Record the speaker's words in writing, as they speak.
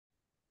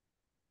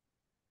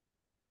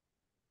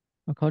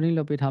according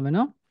လုပ်ပေးထားမယ်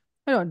နော်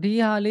အဲ့တော့ဒီ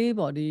ဟာလေး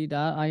ပေါ့ဒီ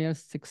ဒါ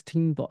IELTS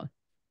 16ပေါ့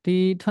ဒီ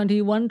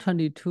21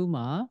 22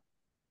မှာ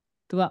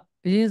သူက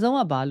အရင်ဆုံးက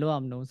ဘာလုပ်ရ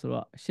မလို့ဆို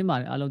တော့ရှင်းပါ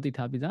တယ်အားလုံးသိ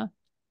ထားပြီသား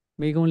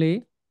မေကုံးလေး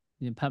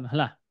ရင်ဖတ်မှာဟ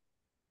လား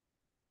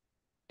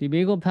ဒီ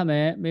မေကုံးဖတ်မ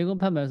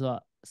ယ်ဆို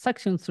တော့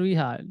section 3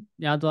ဟာ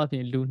ညာသွားဖြ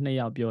င့်လူ2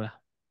ယောက်ပြောတာ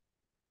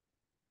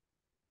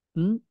ဟ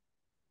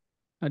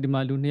မ်ဒီ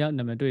မှာလူ2ယောက်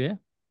နာမည်တွေ့ရ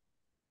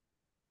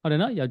ဟုတ်တယ်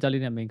နော်ယောက်ျား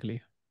လေးနဲ့မိန်းက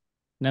လေး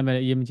နာမည်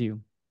အရေးမကြီး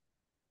ဘူး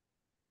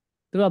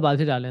သူတို့ကဘာ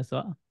ဖြစ်တာလဲဆို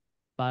တော့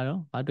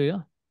ဘာတွေ့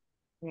ရော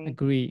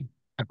agree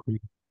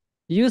agree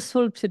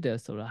useful ဖြစ်တယ်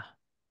ဆိုတာ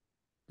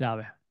ဒါ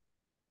ပဲ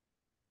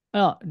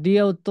အဲ့တော့ဒီ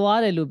ကိုသွား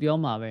တယ်လို့ပြော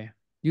မှာပဲ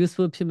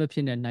useful ဖြစ်မဖြ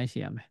စ်နဲ့နှိုင်းရှ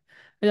င်းရမယ်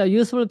အဲ့တော့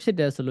useful ဖြစ်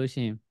တယ်ဆိုလို့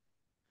ရှိရင်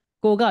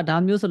ကိုကဒါ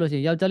မျိုးဆိုလို့ရှိရ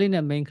င်ယောက်ျားလေး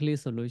နဲ့ main ကလေး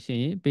ဆိုလို့ရှိ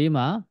ရင်ဘေး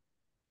မှာ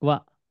ကိုက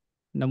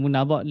နမူ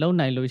နာပေါ့လုံ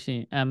နိုင်လို့ရှိရ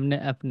င် M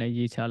နဲ့ F နဲ့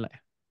ရေးချလိုက်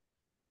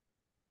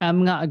M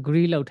က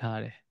agree လောက်ထား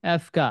တယ်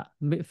F က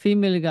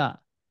female က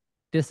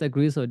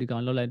disagree ဆိုဒီကော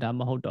င်လောက်လိုက်တာ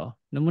မဟုတ်တော့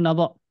နမူနာ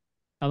ပေါ့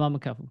ဘာမှမ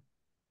ခက်ဘူး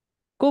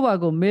ကိုယ့်ဘာ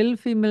ကို male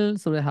female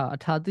ဆိုတဲ့ဟာအ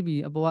ထာသိ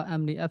ပြီးအပေါ်က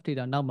M နဲ့ F တွေ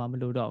တော့နောက်မှမ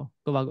လို့တော့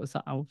ကိုယ့်ဘာကိုအစ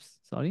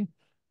sorry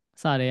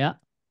စတယ်က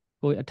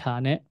ကိုယ့်အထာ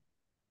နဲ့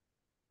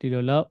ဒီ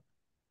လိုလောက်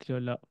ဒီ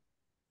လိုလောက်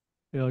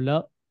ဒီလိုလော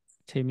က်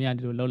ချိန်မြ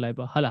ဒီလိုလောက်လိုက်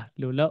ပေါ့ဟုတ်လားဒီ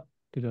လိုလောက်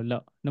ဒီလိုလော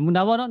က်နမူ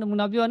နာပေါ့နော်နမူ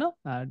နာပြောနော်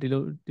ဒီ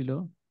လိုဒီလို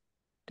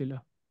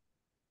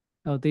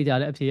တော့သိကြ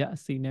တဲ့အဖြေက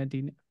C နဲ့ D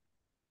နဲ့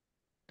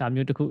ဒါ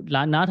မျိုးတစ်ခု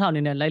နားထောင်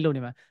နေနဲ့လိုက်လို့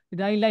နေမှာဒီ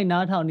တိုင်းလိုက်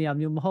နားထောင်နေရ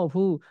မျိုးမဟုတ်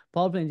ဘူး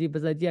ball pin ကြီးပါ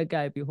စက်ကြီးက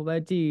ကြိုက်ပြီးဟိုဘ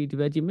က်ကြည့်ဒီ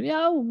ဘက်ကြည့်မရ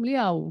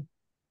ဘူး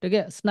တက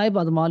ယ်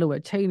sniper သမားလိုပဲ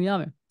ချိန်နေရ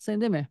မယ်စင်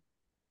သင့်မယ်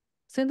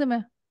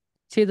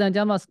ခြေစံကြ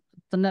မှာ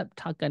တနက်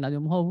ထားကန်တာ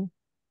မျိုးမဟုတ်ဘူး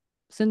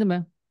စင်သင့်မ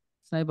ယ်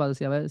sniper ဆ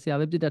ရာ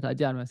ပဲပြစ်တတ်တာ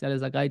ကြားမယ်ဆရာလ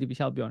ည်းဇာကိုင်းဒီပြ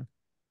ရှောက်ပြောတယ်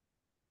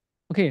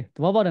โอเคသ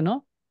ဘောပေါက်တယ်နော်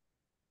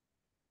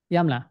ရ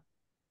မလား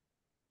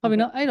ဟုတ်ပြီ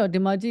နော်အဲ့တော့ဒီ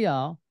မှာကြည့်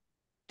အောင်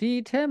ဒီ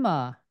ထဲမှာ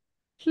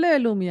လှည့်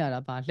လို့မရတာ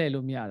ဘာလှည့်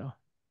လို့မရတော့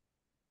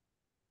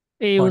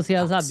A ကိုဆ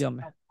ရာစပြောမ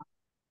ယ်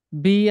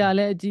B ကလ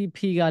ည်းအကြီး P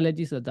ကလည်း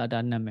ကြီးဆိုတာဒါ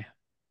နာမည်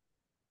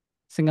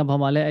စင်ကာပူ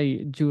မှာလည်းအဲ့ဒီ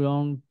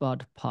Jurong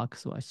Bird Park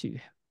ဆိုတာရှိတ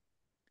ယ်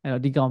အဲ့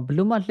တော့ဒီကောင်ဘယ်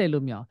လို့မှလှည့်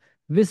လို့မရအောင်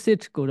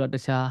visit ကိုတော့တ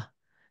ခြား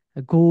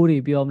အကိုးတွေ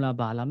ပြောမလား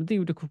ဘာလားမသိ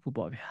ဘူးတစ်ခုခု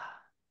ပေါ့ဗျာ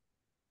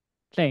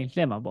လှ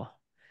ည့်မှာပေါ့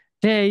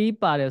ဒဲကြီး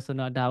ပါတယ်ဆို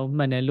တော့ဒါကို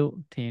မှန်တယ်လို့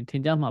ထ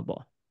င်ကြမှာ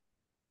ပေါ့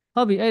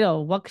ဟုတ်ပြီအဲ့တော့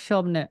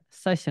workshop နဲ့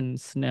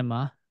sessions နဲ့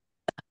မှာ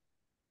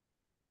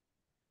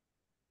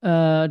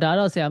ဒါ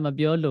တော့ဆရာမ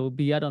ပြောလို့ B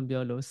ကတော့မ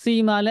ပြောလို့ C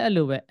မှာလည်းအဲ့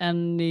လိုပဲ M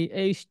နေ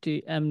H တွေ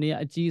M နေက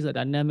အကြီးဆို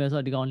တာနာမည်ဆို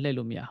တော့ဒီကောင်လှည့်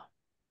လို့မရအောင်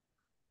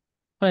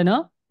ဟုတ်တယ်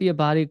နော်ပြီးရ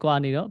ဘာတွေကွာ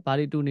နေတော့ဘာ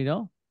တွေတူနေ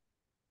တော့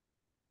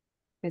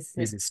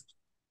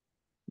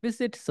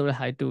visit ဆိုတဲ့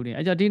ဟာတူနေ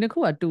အဲ့ကြောင့်ဒီနှစ်ခု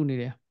ကတူနေ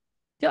တယ်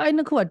ကြောင့်အဲ့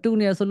နှစ်ခုကတူ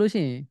နေရဆိုလို့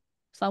ရှိရင်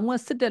စာမွေး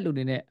စစ်တဲ့လူ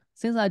တွေနဲ့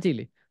စဉ်းစားကြည့်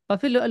လေဘာ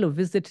ဖြစ်လို့အဲ့လို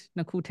visit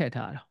နှစ်ခုထည့်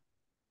ထားတာ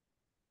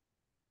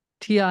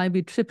TIB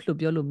trip လို့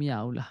ပြောလို့မရ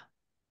ဘူးလား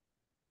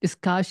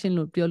excursion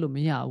လို့ပြောလို့မ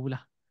ရဘူး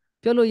လား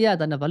ပြောလို့ရ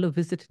တာနဲ့ဘာလို့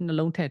visit နှ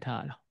လုံးထည့်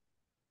ထားတာ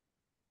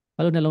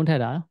ဘာလို့နှလုံးထ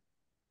ည့်တာ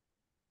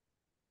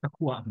တစ်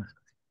ခုအမှန်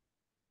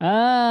အာ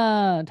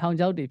ထောင်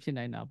ချောက်တွေဖြစ်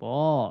နိုင်တာ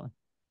ပေါ့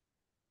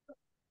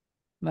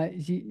မ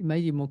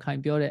ကြီးမခိုင်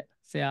ပြောတဲ့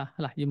ဆရာဟ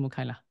လာရေမ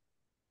ခိုင်လား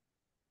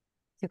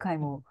ရခိုင်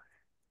မို့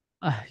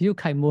ယူ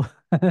ခိုင်မိုး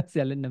ဆ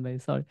ရာလည်းနာမည်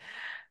sorry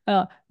အဲ့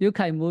တော့ယူ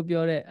ခိုင်မိုး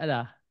ပြောတဲ့အဲ့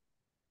ဒါ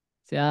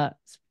ဆရာ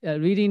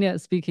reading နဲ့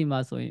speaking မှာ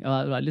ဆိုရင်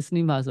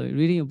listening မှာဆိုရင်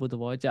reading ကိုပိုသ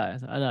ဘောကျတယ်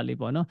ဆိုအဲ့ဒါလေး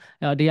ပေါ့နော်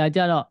အဲ့တော့ဒီဟာကြ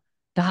တော့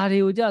ဒါတွေ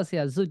ကိုကြဆ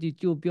ရာဇွတ်ကြီး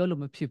ကြိုပြော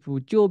လို့မဖြစ်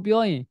ဘူးကြို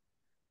ပြောရင်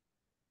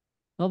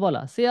ဟုတ်ပါ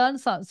လားဆ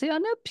ရာ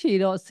နဲ့ဖြေ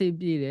တော့အဆင်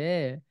ပြေတ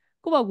ယ်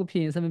ကိုယ့်ဘာကိုဖြေ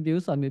ရင်အဆင်မပြေ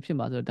ဘူးဆိုတာမျိုးဖြစ်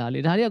မှာဆိုတော့ဒါတွေ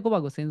ကကိုယ့်ဘာ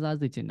ကိုစဉ်းစား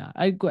စေချင်တာ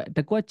အဲ့ကွက်တ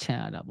ကွက်ချန်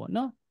ရတာပေါ့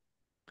နော်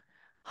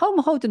ဟုတ်မ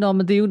ဟုတ်ကျွန်တော်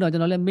မသိဘူးတော့ကျွ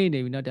န်တော်လည်းမေ့နေ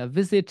ပြီเนาะဒါ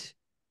visit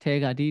ထဲ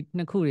ကဒီ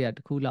နှစ်ခုတွေကတ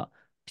စ်ခုလောက်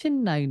ဖြစ်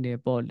နိုင်တယ်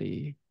ပေါ့လေ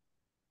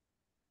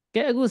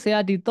ကဲအခုဆရာ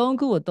ဒီ၃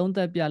ခုကိုသုံးသ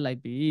ပ်ပြလိုက်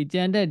ပြီ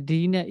ကြံတဲ့ D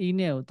နဲ့ E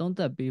နဲ့ကိုသုံးသ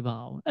ပ်ပေးပါ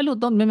အောင်အဲ့လို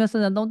မြန်မြန်ဆ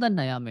န်ဆန်သုံးသပ်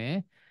နိုင်ရမယ်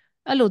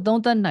အဲ့လို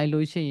သုံးသပ်နိုင်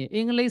လို့ရှိရင်အ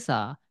င်္ဂလိပ်စာ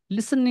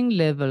listening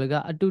level က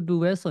အတူတူ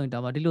ပဲဆိုရင်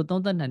တော့ဒီလို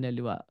သုံးသပ်နိုင်တဲ့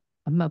လူက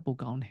အမှတ်ပို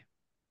ကောင်းတယ်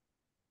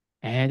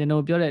ကျွန်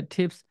တော်ပြောတဲ့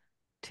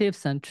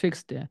tips and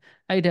tricks တဲ့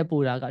အဲ့တဲ့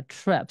ပို့တာက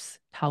traps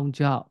ထောင်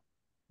ချောက်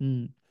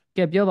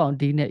ကဲပြောပါအောင်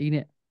D နဲ့ E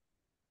နဲ့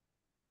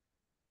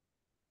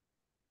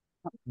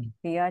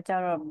ဒီကကြ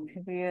တော့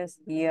previous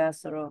year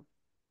ဆိုတော့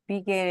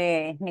ပြီးခဲ့တဲ့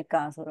နှစ်က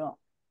ဆိုတော့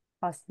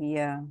first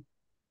year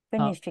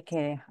finish ဖြစ်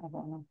ခဲ့တဲ့ဟာ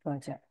ပေါ့နော်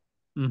project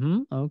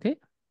okay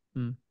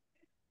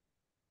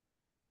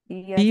ဒီ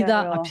ကဒီသာ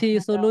ကြတော့အဖြေ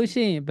ဆိုလို့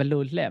ရှိရင်ဘယ်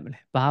လိုလှည့်မလဲ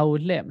ဘာကို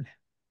လှည့်မလဲ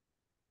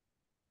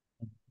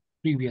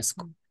previous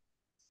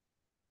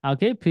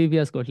okay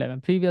previous ကိုလှည့်မ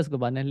ယ် previous ကို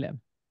ဘာနဲ့လှည့်မ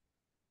လဲ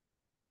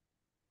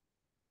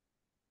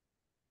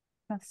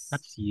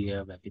first year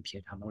ပဲဖြ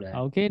စ်ထားမလို့လဲ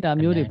okay ဒါ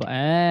မျိုးတွေပေါ့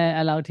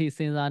အဲ့လောက်ထိစ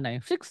ဉ်းစားနိုင်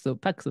fix ဆို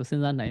pack ဆိုစ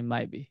ဉ်းစားနိုင်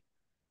မိုက်ပြီ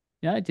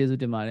ညကျေးဇူး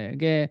တင်ပါတယ်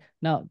ကဲ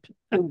နောက်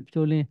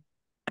ဖြိုးလင်း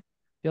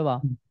ပြောပါ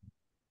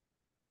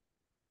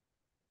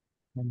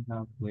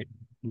and with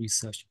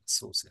research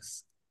sources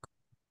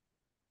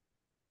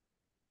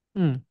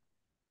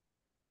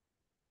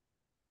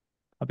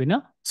ဟုတ်ပြီ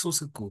နော်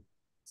source ကို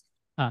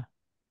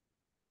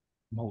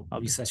More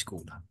research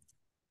goal. ဟမ်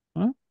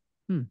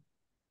ဟွန်း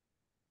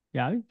ရ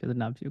ပြီပြဿ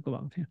နာဖြေကိုပါ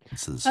ဦးထင်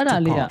Answers အဲ့ဒါ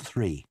to လေးက part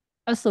 3.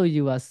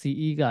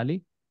 SOURCE ကလေ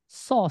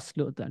source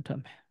လို့အတန်ထွက်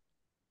မယ်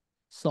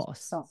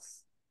source sauce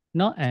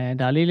เนาะ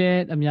ဒါလေးလည်း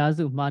အများ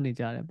စုမှားနေ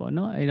ကြတယ်ပေါ့เ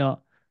นาะအဲ့တော့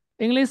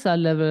English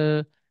level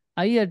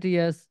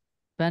IELTS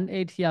band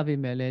 8ရပြီ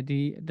မဲ့လေဒီ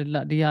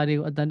ဟာတွေ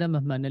ကိုအတန်တက်မ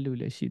မှန်တဲ့လူ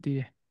လည်းရှိသေးတ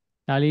ယ်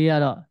ဒါလေးက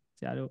တော့ဆ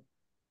ရာတို့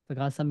စ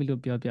ကားဆက်မိ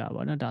လို့ပြောပြ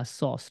ပါเนาะဒါ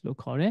source လို့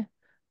ခေါ်တယ်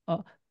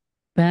အော်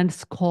band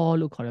score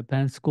လို့ခေါ်တယ်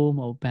band score မ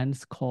ဟုတ် band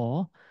score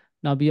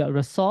နောက်ပြီးတော့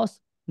resource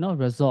เนาะ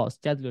resource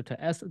ကြက်လို့ထက်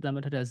S အတန်မ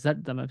ထက်တဲ့ Z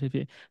အတန်မဖြစ်ဖြ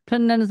စ်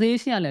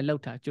pronunciation ကလည်းလော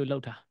က်တာကြိုလော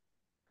က်တာ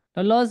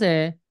လောလောဆယ်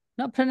เ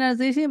นาะ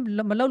pronunciation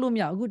မလောက်လို့မ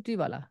ရအခုကြည့်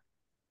ပါလား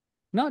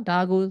เนาะဒါ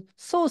ကို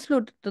source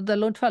လို့တစ်သက်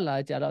လုံးထွက်လာ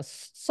ကြတော့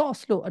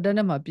source လို့အတန်း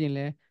ထဲမှာပြင်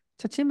လဲ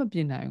ချက်ချင်းမပြ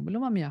င်နိုင်ဘူးဘယ်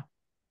လို့မှမရ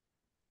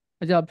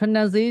အဲကြောင့်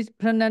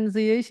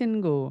pronunciation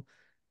ကို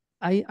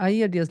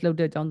IELTS လောက်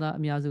တဲ့အကြောင်းသား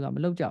အများစုကမ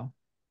လောက်ကြအောင်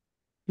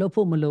လောက်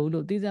ဖို့မလိုဘူး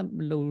လို့သိစက်မ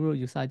လိုဘူးလို့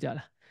ယူဆကြ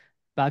တာ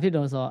ဘာဖြစ်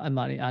တော့ဆိုတော့အ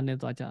မှားတွေအားနေ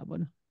သွားကြတာပေါ့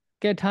နော်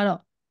ကဲထားတော့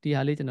ဒီ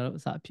ဟာလေးကျွန်တော်တို့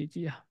အစဖြည့်ကြ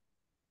ည့်ရ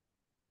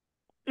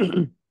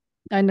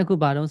အဲ့နှစ်ခု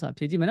ဘာတော့စ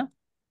ဖြည့်ကြည့်မယ်နော်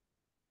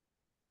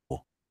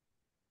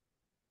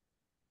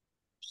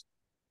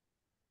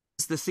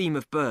the theme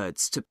of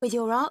birds to with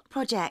your art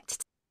project.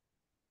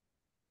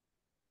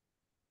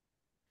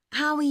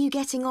 How are you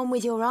getting on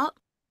with your art?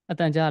 အ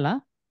တန်ကြားလား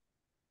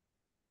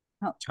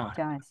ဟုတ် ကြား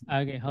ကြားရစီ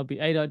Okay ဟုတ်ပြီ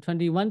အဲ့တော့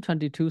21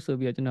 22ဆို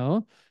ပြီးတော့ကျွန်တော်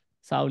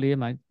စာအုပ်လေး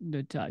မှာ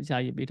ရှာ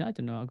ရေးပေးထား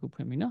ကျွန်တော်အခုဖွ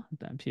င့်ပြီနော်အ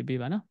တန်ဖြည့်ပေး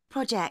ပါနော်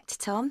Project,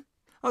 Tom.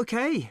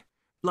 Okay.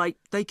 Like,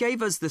 they gave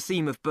us the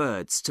theme of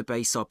birds to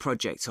base our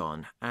project on,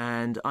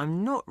 and I'm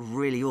not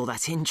really all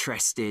that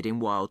interested in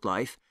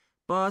wildlife,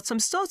 but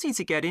I'm starting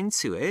to get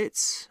into it.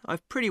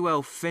 I've pretty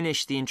well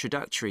finished the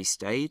introductory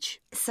stage.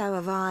 So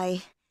have I.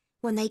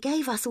 When they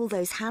gave us all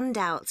those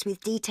handouts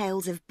with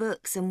details of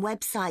books and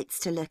websites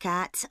to look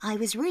at, I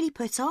was really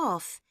put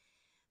off.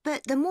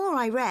 But the more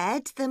I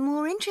read, the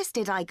more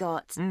interested I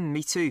got.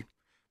 Me too.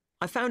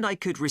 I found I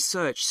could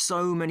research so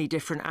many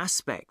different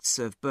aspects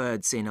of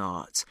birds in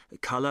art.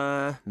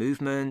 Colour,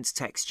 movement,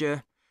 texture.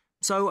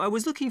 So I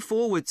was looking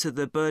forward to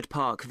the bird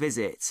park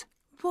visit.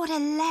 What a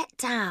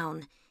letdown.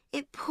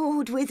 It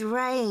poured with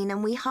rain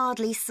and we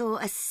hardly saw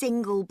a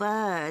single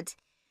bird.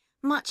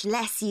 Much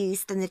less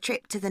use than the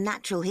trip to the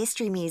Natural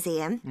History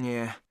Museum.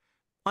 Yeah.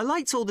 I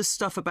liked all the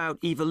stuff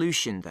about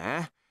evolution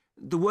there.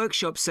 The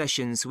workshop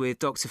sessions with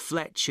Dr.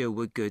 Fletcher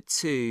were good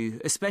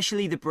too,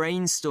 especially the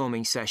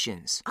brainstorming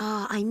sessions.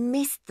 Ah, I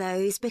missed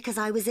those because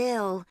I was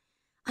ill.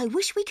 I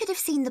wish we could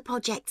have seen the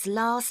projects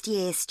last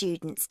year's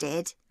students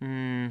did.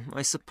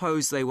 I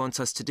suppose they want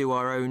us to do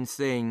our own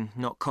thing,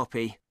 not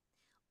copy.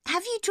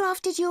 Have you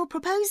drafted your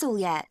proposal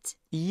yet?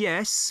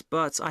 Yes,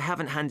 but I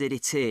haven't handed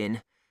it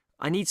in.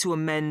 I need to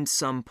amend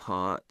some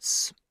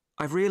parts.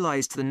 I've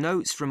realised the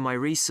notes from my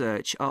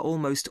research are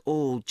almost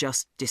all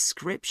just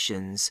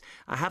descriptions.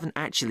 I haven't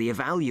actually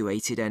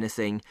evaluated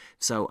anything,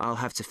 so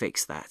I'll have to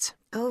fix that.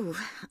 Oh,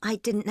 I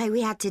didn't know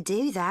we had to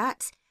do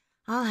that.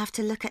 I'll have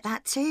to look at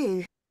that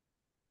too.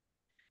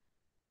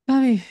 ပါ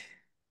ပြီ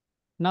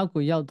နောက်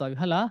ကိုရောက်သွားပြီ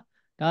ဟုတ်လား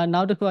ဒါ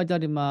နောက်တစ်ခုကကြော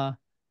က်ဒီမှာ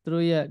သူ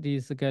တို့ရဲ့ဒီ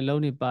စက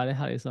လုံးတွေပါတဲ့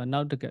ဟာတွေဆိုတော့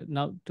နောက်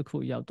တစ်ခု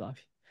ရောက်သွား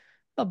ပြီ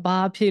ဘာ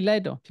ဖြေလို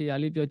က်တော့ဖြေရ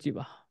လေးပြောကြည့်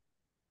ပါ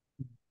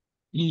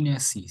E နဲ့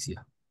C စီ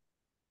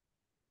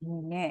ဒီ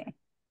နဲ့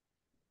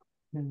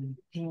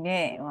ဒီ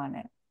နဲ့ဟို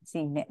နဲ့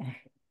စီနဲ့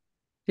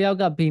တယောက်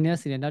က B နဲ့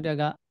C နဲ့နောက်တစ်ယော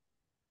က်က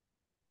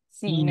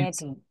စီနဲ့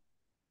ဒီ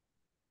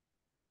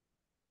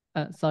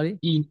sorry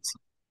E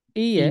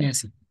E E ရဲ့ နဲ့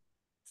C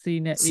C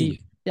နဲ့ C E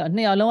ညနှ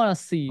စ်ယောက်လုံးကတော့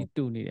C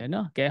တူနေတယ်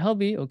နော်ကဲဟုတ်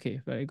ပြီ okay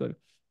very good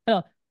အဲ့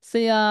တော့ဆ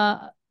ရာ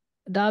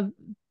ဒါ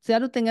ဆရာ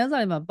တို့သင်ခန်းစာ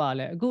တွေမှာပါ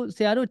လဲအခုဆ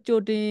ရာတို့ကြို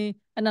တင်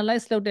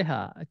analyze လုပ်တဲ့ဟာ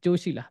အကျိုး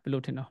ရှိလားဘယ်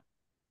လိုထင်တော့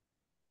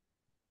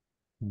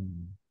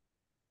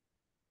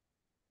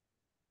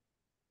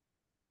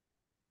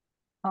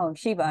ဟုတ်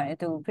ရှိပါတယ်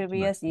သူ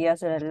previous year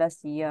ဆိုတော့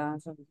last year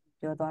ဆိုပြီး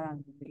ပြောသွားတာ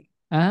မျိုးတွေ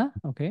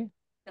okay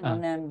ကျွန်တော်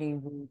နဲ့ဒီ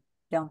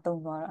ပြောင်း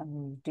သုံးသွားတာ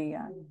မျိုးတွေ့ရ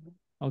တယ်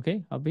okay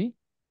ဟုတ်ပြီ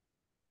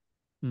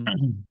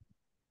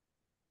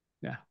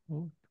ညာ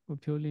ကို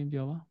ဖြိုးလင်း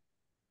ပြောပါ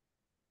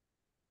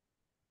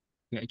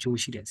အကျိုး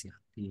ရှိတယ်စီ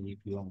ဒီ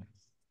ပြောမယ်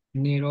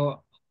နေတော့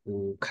ဟို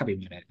ခတ်ပေး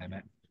မယ်ဒါပေ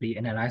မဲ့ဒီ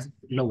analyze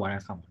လုပ်ရတဲ့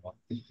အခါမှာတော့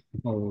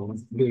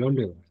လွယ်တော့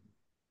လွယ်ပါတယ်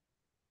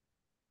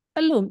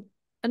အဲ့လို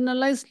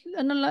analyze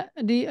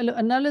ဒီအဲ့လို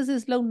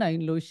analysis လုပ်နိုင်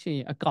လို့ရှိရ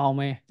င်အကောင်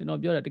ပဲကျွန်တော်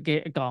ပြောတာတကယ်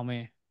အကောင်ပဲ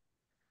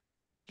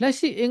လက်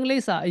ရှိအင်္ဂလိ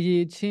ပ်စာအ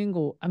ရေးချင်း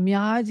ကိုအ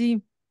များကြီး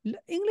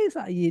အင်္ဂလိပ်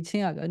စာအရေးချ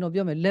င်းကကျွန်တော်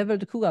ပြောမယ် level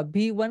တစ်ခုက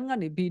B1 က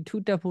နေ B2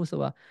 တက်ဖို့ဆို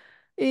တာ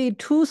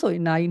A2 ဆိုရ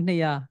င်နိုင်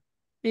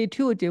200 A2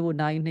 ကိုကျေဖို့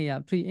နိုင်200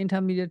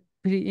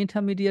 pre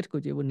intermediate ကို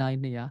ကျေဖို့နိုင်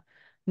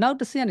200နောက်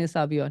တစ်ဆင့်ကနေစ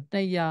ပြီးတော့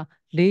200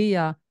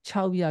 400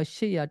 600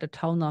 800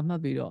 1000သာမှ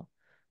တ်ပြီးတော့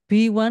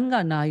B1 က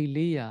နိုင်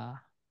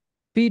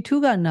400 B2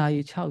 ကနိုင်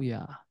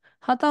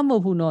600ဟာတမဟု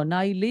တ်ဘူးနော်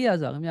နိုင်400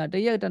ဆိုတာခင်ဗျတ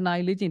ရက်တစ်နို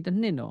င်လေးချင်းတစ်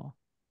နှစ်နော်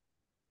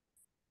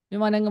မြ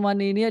န်မာနိုင်ငံမှာ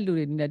နေနေတဲ့လူ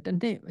တွေနေတစ်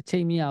နှစ်အချိ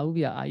န်မရဘူး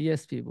ဗျ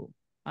IELTS ဖြေဖို့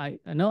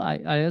နော်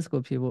IELTS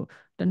ကိုဖြေဖို့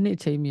တစ်နှစ်အ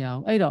ချိန်မရ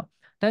ဘူးအဲ့တော့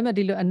ဒါပေမဲ့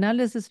ဒီလို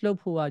analysis လုပ်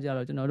ဖို့ကကြ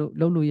တော့ကျွန်တော်တို့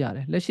လုပ်လို့ရတ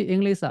ယ်လက်ရှိအ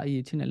င်္ဂလိပ်စာအ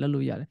ရေးချင်းနဲ့လုပ်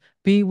လို့ရတယ်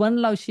B1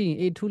 လောက်ရှိရင်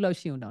A2 လောက်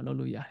ရှိရင်တော့လုပ်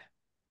လို့ရတယ်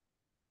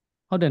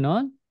ဟုတ်တယ်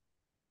နော်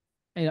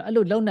အဲ့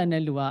လိုလုပ်နိုင်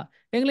တဲ့လူက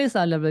အင်္ဂလိပ်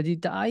စာ level ကြီး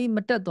တအားကြီးမ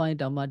တက်သွားရင်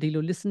တောင်မှဒီ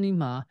လို listening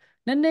မှာ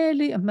နည်းနည်း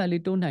လေးအမှတ်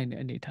လေးတိုးနိုင်တဲ့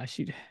အနေအထား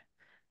ရှိတယ်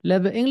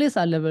level အင်္ဂလိပ်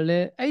စာ level လဲ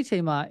အဲ့အချိ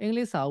န်မှာအင်္ဂ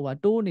လိပ်စာကို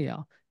တိုးနေအော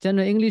င်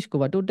general English ကို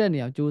ပါတိုးတက်နေ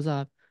အောင်ကြိုး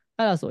စား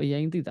အဲ့ဒါဆိုအရ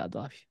င်သိတာ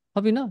သွားပြီဟု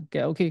တ်ပြီနော်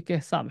ကဲ okay ကဲ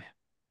စမယ်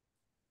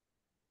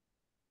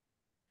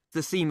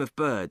The theme of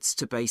birds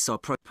to base our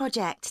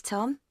project,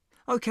 Tom.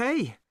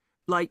 Okay.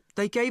 Like,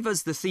 they gave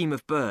us the theme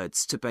of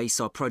birds to base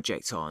our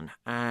project on,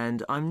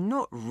 and I'm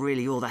not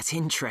really all that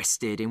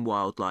interested in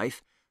wildlife,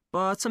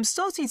 but I'm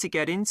starting to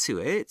get into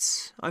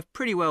it. I've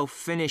pretty well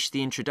finished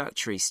the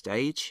introductory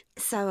stage.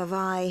 So have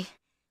I.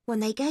 When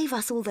they gave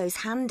us all those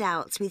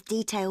handouts with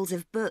details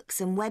of books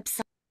and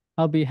websites.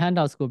 ဟုတ်ပြီ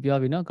handouts ကိုပြော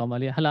ပြီနော်ကောင်မ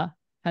လေးဟလာ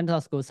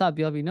handouts ကိုစ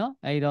ပြောပြီနော်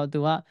အဲ့တော့သူ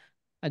က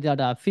အကြ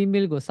တာ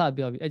female ကိုစ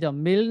ပြောပြီအဲ့ကြောင့်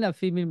male နဲ့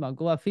female မှာ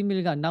ကိုက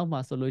female ကနောက်မှာ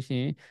ဆိုလို့ရှိ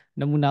ရင်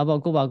နမူနာပေါ့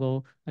ကိုပါကို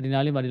ဒီ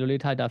နားလေးမှာဒီလို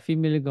လေးထားတာ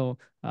female ကို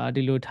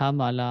ဒီလိုထား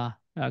မှာလား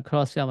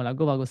cross ရမှာလား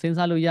ကိုပါကိုစဉ်း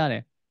စားလို့ရတ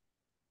ယ်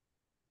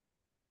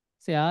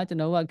ဆရာကျွန်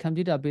တော်က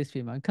computer base ဖြ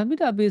စ်မှာ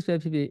computer base ပဲ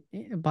ဖြစ်ဖြစ်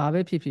ဘာပဲ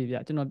ဖြစ်ဖြစ်ဗျ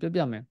ကျွန်တော်ပြော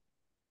ပြမယ်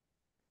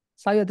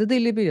စာရွက်တ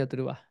သေးလေးပြတယ်သူ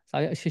တို့ကစာ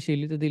ရွက်အရှိရှိ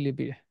လေးတသေးလေး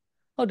ပြတယ်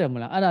ဟုတ်တယ်မ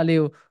လားအဲ့ဒါလေး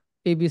ကို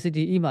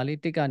ABCDE မှာလေး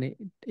တစ်ကနေ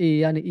A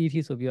ကနေ E ထိ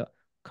ဆိုပြီးတော့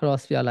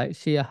cross ပြလိုက်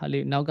ရှေ့ရဟာ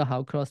လေးနောက်ကဟာ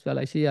ကို cross ပြ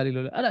လိုက်ရှေ့ရလေး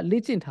လို့အဲ့ဒါ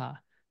လေ့ကျင့်ထား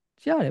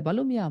ရတယ်ဘာ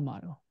လို့မရမှာ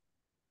တော့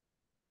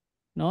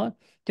နော်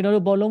ကျွန်တော်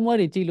တို့ဘောလုံးပွဲ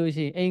တွေကြည့်လို့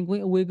ရှိရင်အိမ်ကွ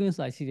င်းအဝေးကွင်း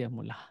ဆိုတာရှိတယ်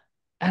မို့လား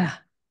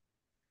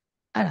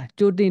အဲ့ဒါ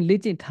ကြိုတင်လေ့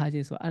ကျင့်ထားခြ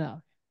င်းဆိုတာ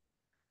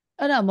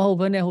အဲ့ဒါမဟုတ်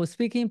ဘဲနဲ့ဟို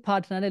speaking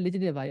partner နဲ့လေ့ကျ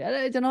င့်တဲ့ဘာကြီးအဲ့ဒါ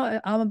ကျွန်တော်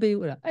အားမပေး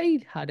ဘူးအဲ့ဒါအဲ့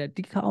ဟာတဲ့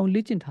ဒီခါအောင်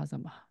လေ့ကျင့်ထားစ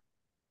မ်းပါ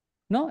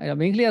နော်အဲ့တော့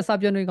main ကလေးကစ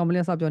ပြောနေကောင်မ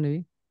လေးကစပြောနေ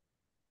ပြီ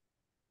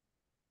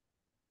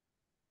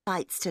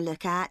sites to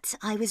look at,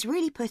 I was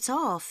really put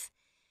off.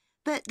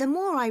 But the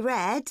more I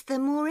read, the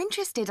more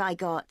interested I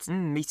got.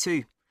 Me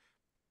too.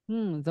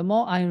 The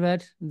more I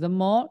read the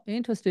more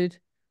interested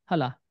ဟာ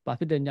လားဘာ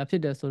ဖြစ်တယ်ညာဖြ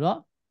စ်တယ်ဆိုတော့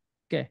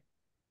ကဲ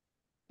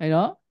အဲ့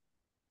တော့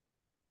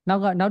နော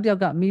က်တစ်ယော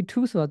က်က me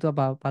too ဆိုတော့သူက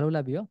ဘာလုပ်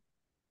လိုက်ပြီရော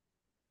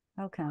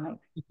ထောက်ခံ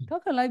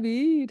လိုက်ပြီ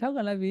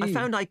I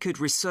found I could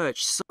research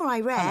The more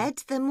I read,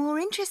 the more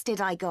interested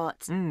I got.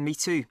 Me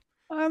too.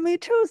 me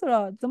too ဆို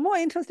တော့ the more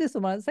interested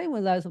ဆိုမှစိတ်ဝ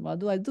င်စားဆိုမှ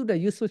သူကသူ့တဲ့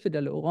useful ဖြစ်တ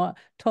ယ်လို့ဟော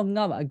Tom က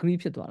ပါ agree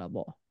ဖြစ်သွားတာ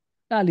ပေါ့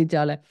အဲ့ဒါလေး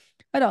ကြားလဲ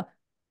အဲ့တော့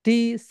ဒီ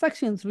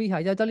section 3ဟာ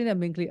ယောက်ျားလေးနဲ့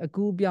main ကလေးအ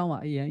ကူအပြောင်း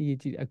အရင်အရေး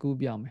ကြီးတယ်အကူအ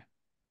ပြောင်းမယ်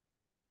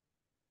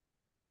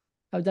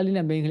ယောက်ျားလေး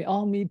နဲ့ main ကလေး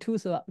me too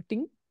ဆိုတော့တ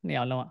င်းနေ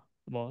အောင်လုံး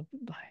ပေါ့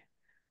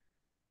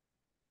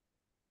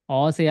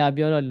ဆရာ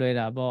ပြောတော့လွယ်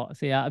တာပေါ့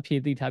ဆရာအဖြေ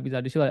သိထားပြီး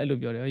သားတချို့ကအဲ့လို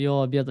ပြောတယ်ရော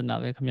ပြဿနာ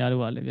ပဲခင်ဗျား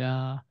တို့ကလည်းဗျာ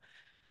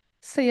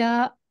ဆ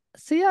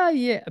ရာ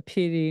ရဲ့အ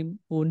ဖြေတွေ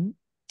ဟို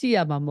ကြည့်ရ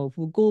မှာမဟုတ်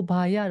ဘူးကို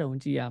ဘာရတော့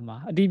ကြည့်ရမှာ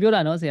အဒီပြောတာ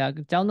နော်ဆရာ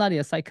ကျောင်းသားတွေ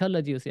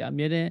psychology ကိုဆရာအ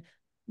မြဲတမ်း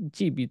ကြ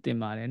ည့်ပြီးသင်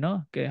ပါတယ်နော်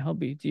ကဲဟုတ်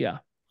ပြီကြည့်ရ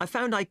I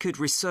found I could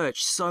research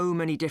so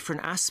many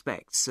different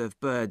aspects of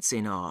birds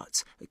in art.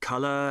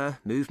 Colour,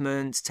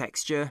 movement,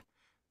 texture.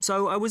 So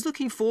I was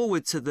looking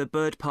forward to the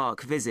bird park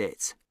visit.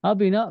 ဟုတ်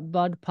ပြီနော်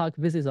bird park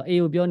visit ဆို A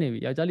ကိုပြောနေပြီ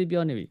ယောက်ျားလေး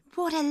ပြောနေပြီ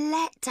What a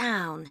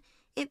letdown.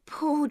 It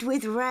poured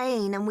with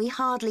rain and we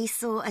hardly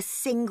saw a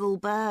single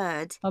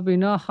bird. ဟုတ်ပြီ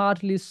နော်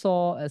hardly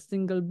saw a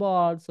single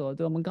bird ဆို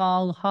တော့မကော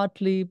င်း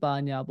hardly ပါ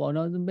ညာပေါ့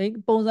နော်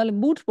ပုံစံလေး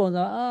mood ပုံ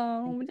စံ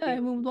မကြိုက်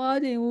ဘူးမသွား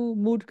ချင်ဘူး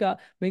mood က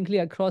main က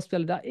လေးက cross ပြ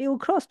လိုက်တာ A ကို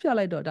cross ပြ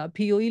လိုက်တော့ဒါ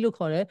POE လို့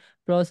ခေါ်တယ်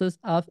process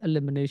of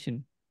elimination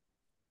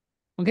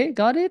okay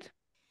got it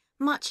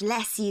Much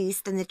less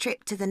used than the trip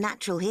to the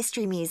Natural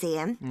History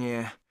Museum.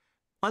 Yeah.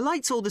 I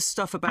liked all the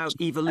stuff about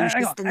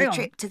evolution Than the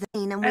trip to the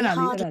and we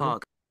hardly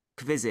park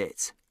visit.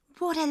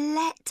 What a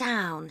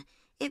letdown.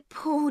 It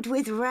poured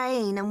with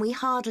rain and we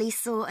hardly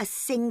saw a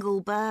single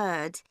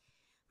bird.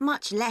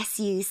 Much less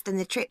used than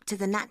the trip to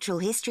the Natural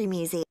History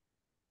Museum.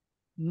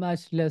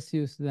 much less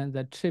used than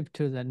the trip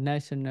to the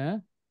National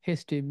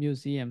History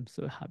Museum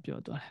ဆိုဟာပြော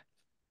သွားတယ်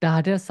ဒါ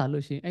တဲ့ဆို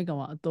လို့ရှိရင်အဲ့ကောင်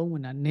ကအသုံးဝ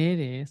င်တာနည်း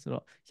တယ်ဆို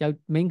တော့ရောက်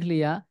main က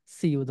လေးက C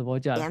ကိုသဘော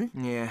ကျတယ်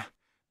Yeah.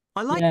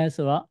 I like yes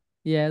ဆို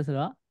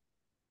တော့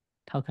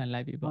ထောက်ခံ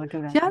လိုက်ပြီပေါ့ရတ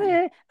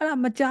ယ်အဲ့ဒါ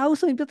မကြောက်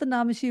ဆိုရင်ပြဿနာ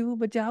မရှိဘူး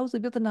မကြောက်ဆို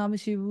ပြဿနာမ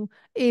ရှိဘူး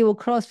A ကို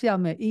cross ပြ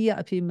မယ် E က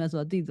အဖြေမှန်ဆို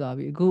တာသိသွား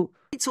ပြီအခု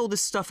It's all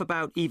the stuff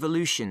about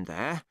evolution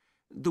there.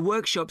 The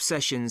workshop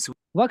sessions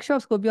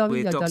workshops ကိုပြော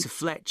ပြီး with ယောက်ျား Dr.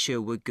 Fletcher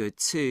were good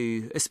too,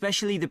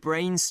 especially the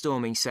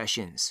brainstorming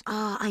sessions.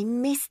 I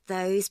missed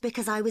those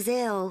because I was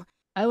ill.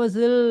 I was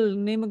ill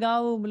နေမကော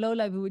င်းဘူးမလုပ်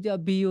လိုက်ဘူးကြော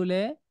က် B ကိုလ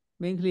ည်း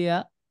main ကလေးက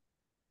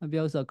မ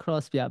ပြောဆို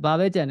cross ပြဘာ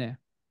ပဲကြံတယ်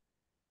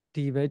D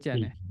ပဲကြံ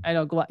တယ်အဲ့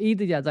တော့ကိုက E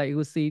တကြစိုက်အ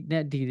ခု C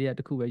နဲ့ D တွေက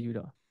တစ်ခုပဲယူ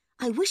တော့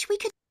I wish we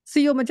could C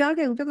ကိုမကြား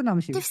ခဲ့ဘူးပြဿနာမ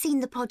ရှိဘူး have seen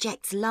the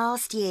projects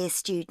last year's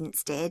students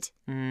did.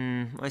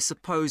 I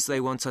suppose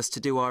they want us to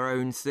do our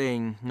own thing,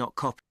 not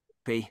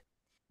copy.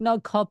 not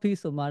copy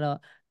ဆိုမှတော့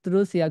သူ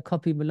တို့စီက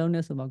copy မလုပ်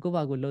နဲ့ဆိုမှကိုယ့်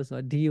ဘာကိုလုပ်ဆို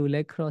တော့ D ကိုလ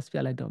ည်း cross ပြ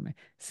လိုက်တော့မယ်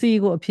C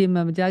ကိုအဖြေမှ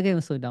န်မကြားခဲ့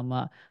ဘူးဆိုတော့မှ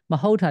မ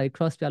ဟုတ်တာတွေ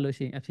cross ပြလို့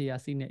ရှိရင်အဖြေက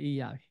C နဲ့ E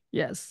ရပြီ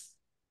yes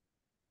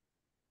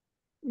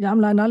ရမ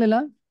လားနားလေ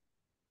လား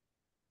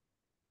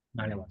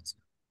နားလည်ပါ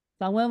စ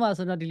တောင်ဝဲမှာ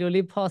ဆိုတော့ဒီလို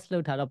လေး pause လု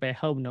ပ်ထားတော့ပဲ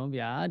ဟုတ်မနော်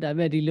ဗျာဒါပေ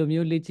မဲ့ဒီလို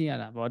မျိုးလေ့ကျင့်ရ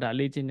တာဗောဒါ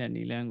လေ့ကျင့်တဲ့န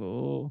ည်းလမ်း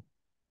ကို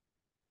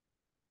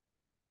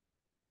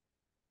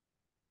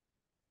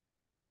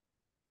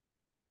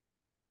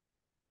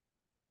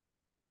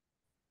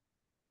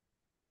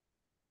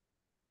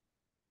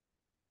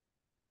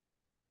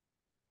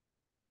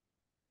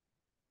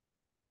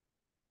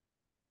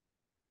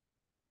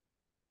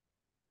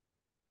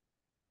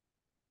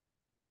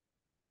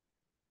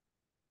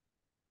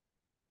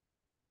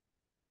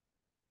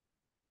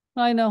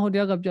အိုင်နော်ဟိုတ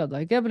ယောက်ကပြောက်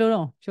သွားကဲဘယ်လို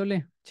တော့ချိုးလ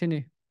င်းချင်းနေ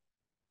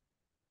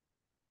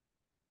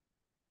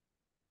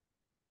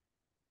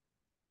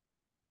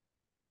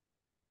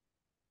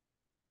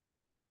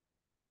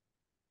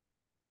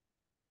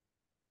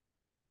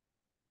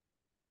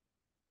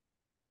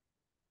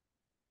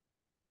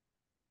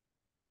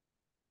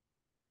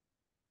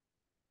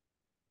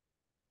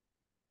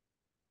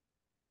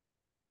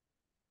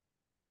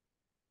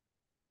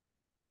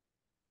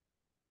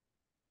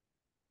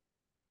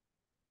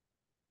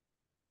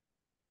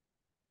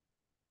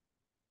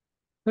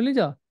ချိုးလင်း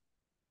ကြော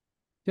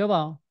ပြောပါ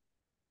အောင်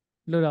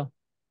ဘယ်လိုတော့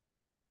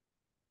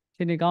ချ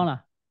င်းနေကောင်းလား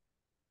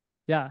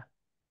ရ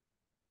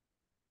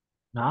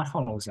နားထော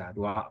င်လို့ဆိုတာ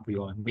သူကပြီး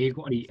တော့မေး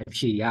ခွန်းအဲ့ဒီအ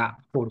ဖြေက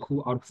ပိုတစ်ခု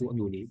အောက်တစ်ခုအ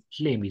မျိုးလေး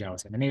လှည့်မိတာတော့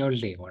ဆိုနည်းနည်းတော့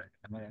လှည့်သွားတယ်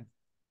ဒါပေမဲ့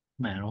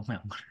မှန်တော့မှ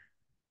န်ပါ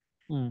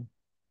อืม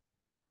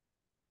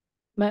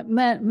မှ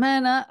န်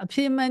တာအ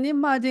ဖြေမှန်ခြင်း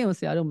မှားခြင်းကို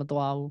ဆရာတို့မ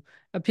သွားဘူး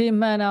အဖြေ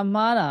မှန်တာ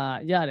မှားတာ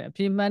ရတယ်အ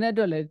ဖြေမှန်တဲ့အ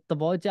တွက်လည်းသ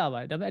ဘောကျပါ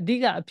တယ်ဒါပေမဲ့အဓိ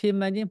ကအဖြေ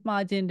မှန်ခြင်း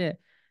မှားခြင်းတဲ့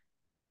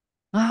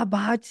ငါ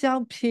ဘာကြော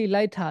င့်ဖြေ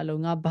လိုက်တာ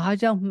လို့ငါဘာ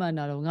ကြောင့်မှန်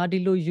တာလို့ငါဒီ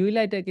လိုရွေး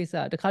လိုက်တဲ့ကိစ္စ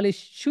တခါလေ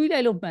ရှူးလို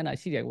က်လို့မှန်တာ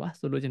ရှိတယ်ကွာ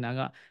ဆိုလို့ချင်တာက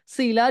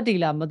စီလားဒီ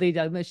လားမသေးကြ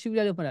ဘူးမဲ့ရှူး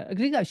လိုက်လို့မှန်တာအ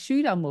ဓိက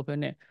ရှူးတာမဟုတ်ဘဲ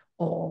နဲ့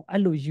အော်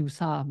အဲ့လိုယူဆ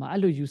ရမှာ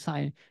အဲ့လိုယူဆ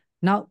ရင်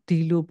နောက်ဒီ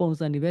လိုပုံ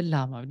စံတွေပဲ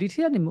လာမှာဒီထ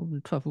က်ကနေမ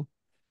ထွက်ဘူး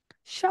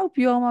ရှောက်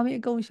ပြောမှာမင်း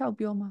အကုန်ရှောက်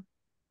ပြောမှာ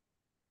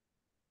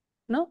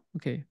နော်โอ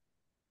เค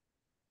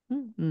อื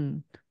ม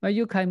မ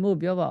ယူခိုင်မို့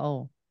ပြောပါအော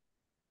င်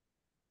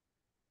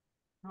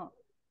ဟုတ်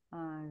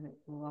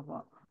ဟိုပါ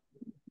ပေါ့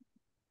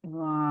ဟို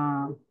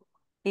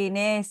A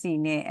နဲ့ C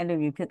နဲ့အဲ့လို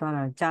မျိုးဖြစ်သွား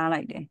တာကြားလို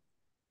က်တယ်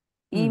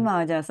။ E မှာ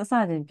じゃဆက်စ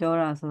ချင်းပြော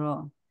တာဆို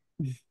တော့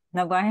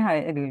နောက်ပိုင်းဟာ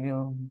အဲ့လို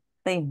မျိုး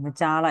သိမ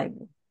ကြားလိုက်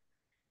ဘူး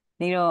။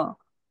ပြီးတော့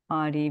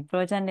ဒီ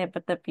project နဲ့ပ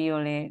တ်သက်ပြီး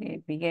တော့လည်း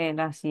ပြီးခဲ့တဲ့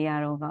last year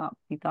တော့က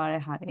ပြီးသွား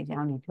တဲ့ဟာတွေအကြော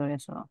င်းကြီးပြောရဲ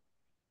ဆိုတော့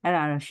အဲ့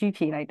ဒါတော့ရှင်း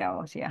ဖြေလိုက်တာ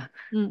ပေါ့ဆရာ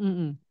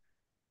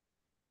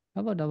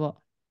ဒါပေါ့ဒါပေါ့ဒါ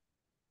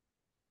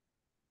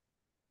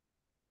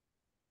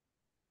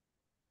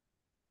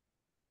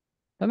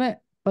ပေမဲ့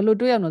ဘယ်လို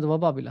တွေ့ရမလဲသဘော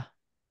ပေါက်ပြီလား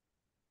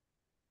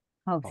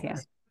ဟုတ်ဆရာ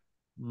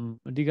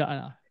အဓိကအဲ့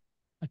ဒါ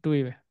အ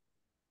တွေ့ပဲ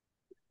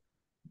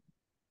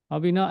ဟု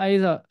တ်ပြီနော်အဲ့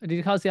ဒါဒီ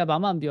တစ်ခါဆရာဘာ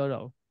မှမပြော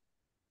တော့ဘူး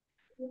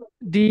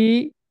ဒီ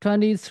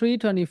23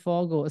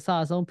 24ကိုအစ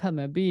အဆုံးဖတ်မ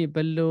ယ်ပြီးရင်ဘ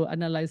ယ်လို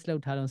analyze လု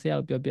ပ်ထားတော့ဆရာ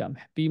ကိုပြောပြမ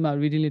ယ်ပြီးမှ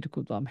reading လေးတစ်ခု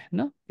သွားမယ်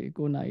နော်ဒီ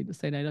9နာရီ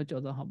10နာရီတော့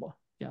ကြော်သွားဟောပေါ့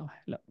ရပါတ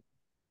ယ်လို့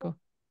ကို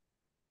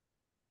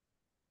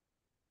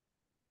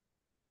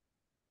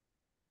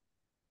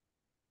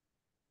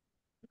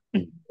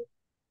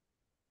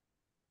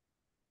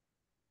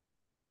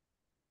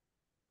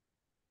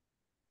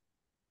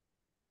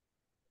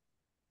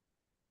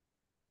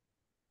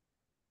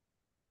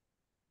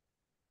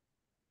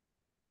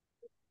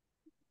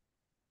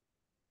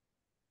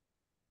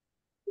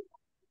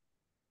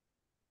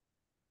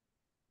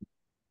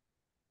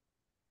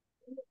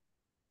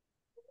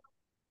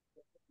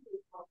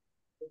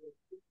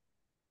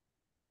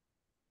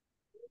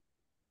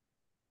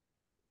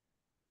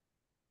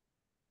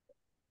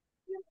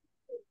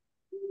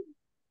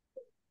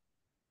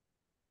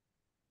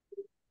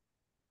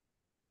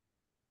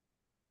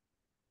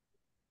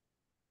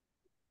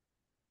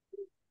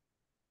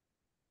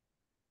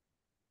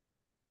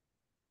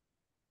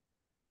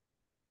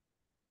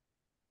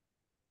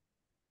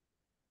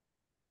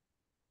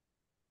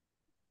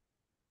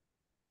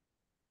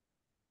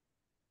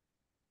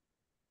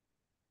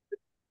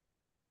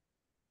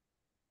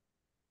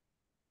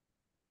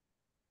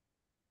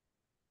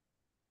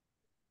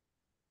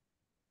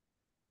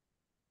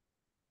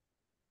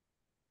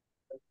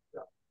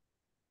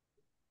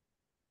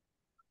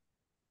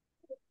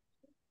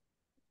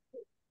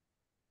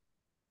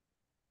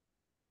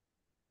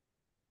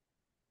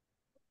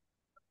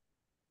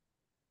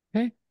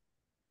ဟဲ့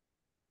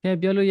ကဲ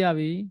ပြောလို့ရ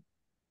ပြီ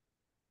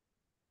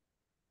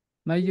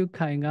မယူ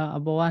ခိုင်ကအ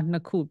ပေါ်က2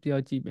ခုပြော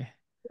ကြည့်ပဲ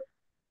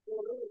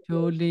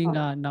ဂျိုးလင်းက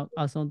နောက်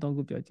အဆုံး3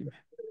ခုပြောကြည့်မ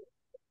ယ်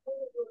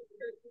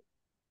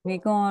မိ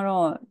ကွန်းက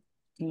တော့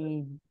ဒီ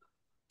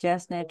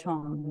Jazz နဲ့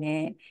Tom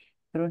နဲ့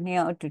သူတို့နှစ်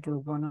ယောက်အတူတူ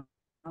ပေါ့နော်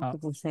ပူ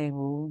ပူဆဲ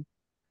ကို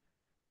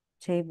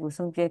ချိန်ပူ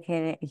ဆုံးဖြတ်ခဲ့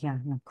တဲ့အရာ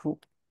နှစ်ခု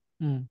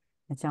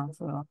အကြောင်း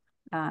ဆိုတော့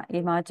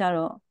အေးမှာကြ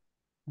တော့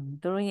သူ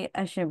တို့ရဲ့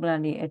action plan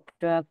တွေအ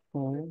တွက်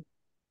ကို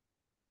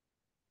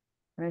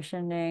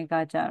rational က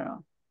ကြ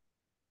တော့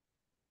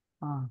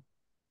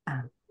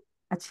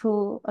အ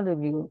ချိုးအဲ့လို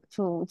မျိုးအ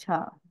ချိုးချ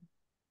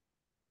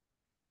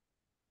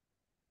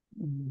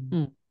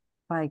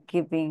by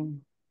giving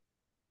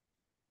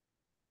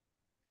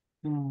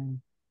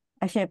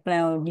action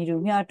plan ကိုညီတူ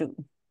မျှတူ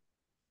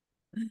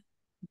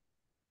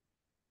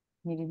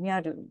ညီလေးမြ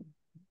တ်တို့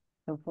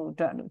လုပ်ဖို့အ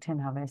တွက်လို့ထင်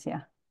တာပဲဆရာ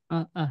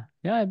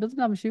ရပြဿ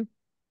နာမရှိဘူး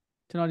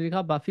ကျွန်တော်ဒီ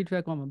ခါဘာ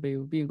feedback မှမပေး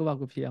ဘူးပြီးရင်ကိုယ့်ဘာ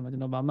ကိုဖြေရမှာကျွ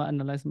န်တော်ဘာမှ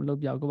analyze မလုပ်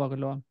ပြဘူးကိုယ့်ဘာကို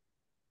လုပ်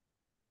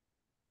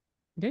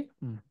okay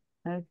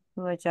သူ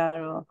ကကြ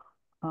တော့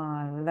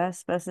less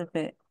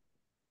specific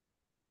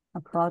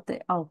about the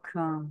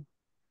outcome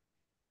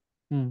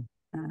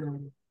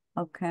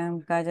outcome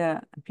ကကြ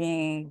အပြ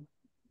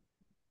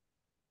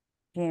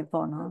င်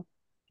ပေါ့နော်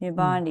ပြင်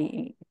ပနေ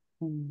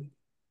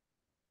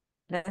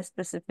less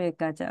specific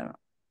ကကြတော့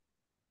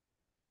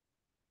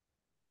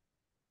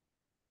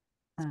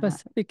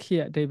specific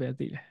ရဲ့အဓိပ္ပာယ်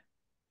သိတယ်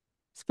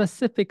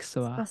specific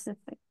ဆိုတာ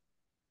specific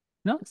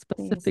နော်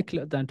specific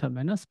လို့အတန်းထွက်မ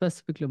ယ်နော်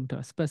specific လို့မထွ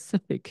က်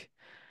specific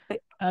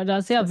ဒါ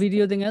ဆရာ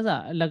video သင်ခန်းစာ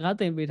အလကား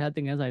သင်ပေးထားသ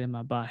င်ခန်းစာတွေ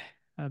မှာပါတယ်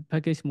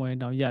package မဝင်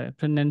တောင်ရတယ်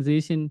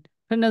pronunciation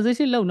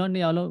လောက်နော်နှ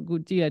စ်ယောက်လုံးအခု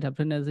ကြည့်ရတာ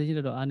pronunciation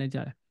တော့အားနေကြ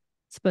တယ်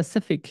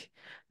specific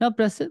နော်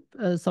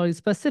sorry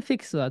specific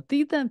ဆိုတာ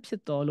တီးသန့်ဖြ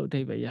စ်တော်လို့အ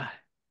ဓိပ္ပာယ်ရတယ်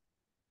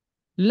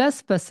less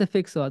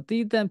specific ဆိုတာ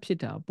တီးသန့်ဖြစ်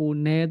တာပို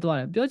နည်းသွား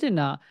တယ်ပြောချင်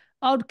တာ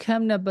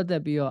outcome နဲ့ပတ်သ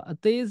က်ပြီးတော့အ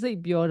သေးစိတ်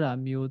ပြောတာ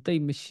မျိုးတိ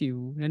တ်မရှိ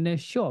ဘူးနည်းန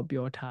ည်း short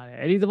ပြောထားတယ်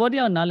အဲ့ဒီသဘောတ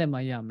ရားနားလည်မှ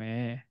ရမ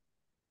ယ်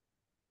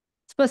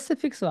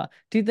specific ဆိုတာ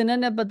ဒီသင်တ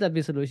န်းနဲ့ပတ်သက်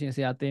ပြီးဆိုလို့ရှိရင်ဆ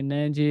ရာသင်တ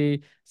န်းကြီး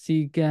စီ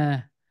ကံ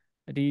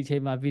ဒီအချိ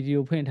န်မှာဗီဒီ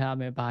ယိုဖွင့်ထား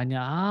မယ်ဘာ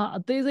ညာ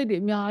အသေးစိတ်တွေ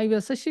အများကြီးပဲ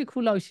18ခု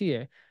လောက်ရှိရ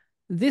ယ်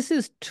this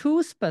is too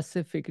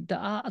specific တ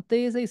အားအ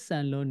သေးစိတ်ဆ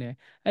န်လွန်းတယ်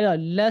အဲ့တော့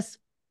less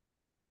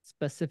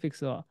specific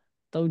ဆိုတော့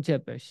၃ချ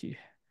က်ပဲရှိတ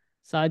ယ်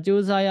စာ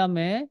ကြိုးစားရမ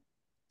ယ်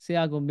ဆ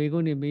ရာကိုမေးခွ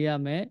န်းတွေမေးရ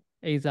မယ်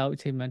အိမ်စာအ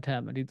ချိန်မှန်ထပ်ရ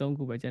မယ်ဒီ၃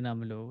ခုပဲကျန်တာ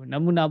မလို့န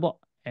မူနာပေါ့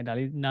ဒါ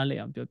လေးနားလည်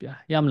အောင်ပြောပြ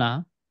ရမလား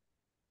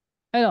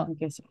အဲ့တော့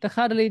တ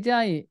ခါတလေကြာ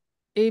ရင်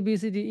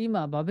ABCDE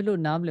မှာဘာဖြစ်လို့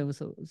နားမလည်ဘူး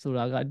ဆို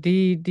တာကဒီ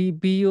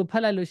B ကိုဖ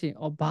တ်လိုက်လို့ရှိရင်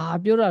ဘာ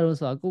ပြောတာတော့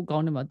ဆိုတာကိုယ်ကော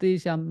င်းထဲမှာသေ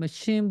ချာမ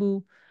ရှင်းဘူး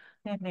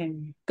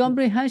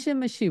comprehension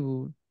မရှိ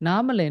ဘူး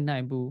နားမလည်နို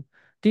င်ဘူး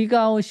ဒီ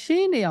ကောင်ကိုရှ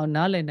င်းနေအောင်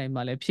နားလည်နိုင်မှ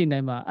လည်းဖြေနို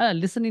င်မှာအဲ့ဒါ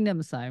listening နဲ့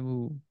မဆိုင်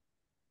ဘူး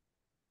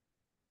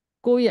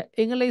ကိုယ့်ရဲ့အ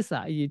င်္ဂလိပ်စာ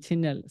အရေးချ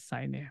င်းနဲ့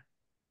ဆိုင်တယ်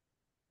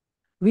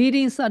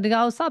reading စာတ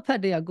ကောင်စဖတ်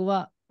တဲ့ကကိုက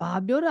ဘာ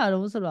ပြောတာ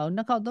တော့ဆိုတော့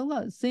နှစ်ခေါက်သုံးခေါ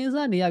က်စဉ်း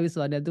စားနေရပြီ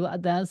ဆိုတာနဲ့ तू အ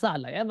တန်းစ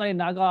လိုက်အဲ့မလေး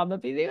နားကောင်းမ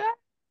ပြီးသေးဘူး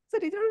စ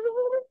တိ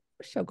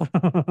ရှောက်ကော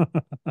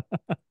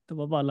တ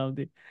မပါလောက်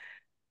ဒီ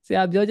ဆ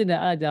ရာပြောချင်တ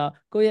ယ်အဲ့ဒါကြောင့်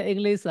ကိုယ့်ရဲ့အင်္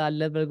ဂလိပ်စာ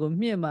level ကို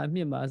မြင့်မှ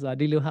ဆိုတာ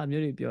ဒီလိုဟာ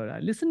မျိုးတွေပြောတာ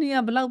listening က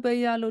ဘယ်လောက်ပဲ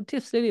ရလို့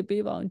tips လေးတွေ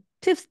ပေးပါအောင်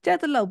tips တက်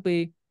တဲ့လောက်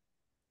ပေး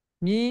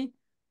မြင်း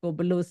ကိုဘ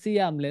ယ်လိုစီး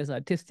ရမလဲဆို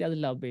တာ tips တက်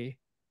တဲ့လောက်ပေး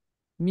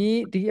မြ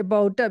င်းဒီအ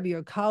ပေါ်တက်ပြီး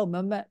တော့ခါကိုမ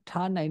မတ်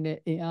ထားနိုင်တဲ့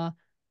အင်အား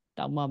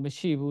တောင်မှမ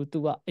ရှိဘူး तू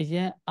ကအရ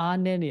န်အား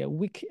နေနေ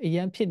weak အရ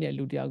န်ဖြစ်နေတဲ့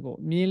လူတယောက်ကို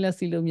မြင်းလက်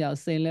စီးလို့မရ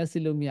ဘူးစင်လက်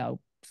စီးလို့မရဘူး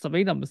စပိ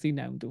န်တော့မစီး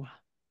နိုင်ဘူး तू ဟာ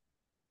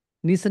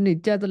နီးစနစ်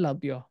တက်တဲ့လောက်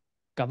ပြော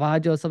ကဘာ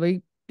ကျော်စပိန်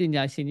ပ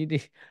ညာရှင်ကြီးတွေ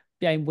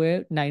ပြိုင်ပွဲ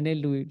နိုင်တဲ့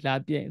လူလာ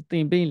ပြိုင်သ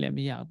င်ပေးရင်လည်းမ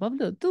ရဘူးဘာ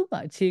ဖြစ်လို့သူ့မှာ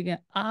အခြေခံ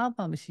အား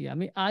မှမရှိရ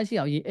မင်းအားရှိ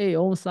အောင်ရေး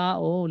အောင်စား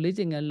အောင်လေ့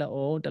ကျင့်ခန်းလုပ်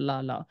အောင်တ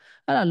လားလောက်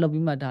အဲ့ဒါလုပ်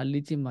ပြီးမှဒါ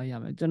လေ့ကျင့်မှရ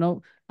မယ်ကျွန်တော်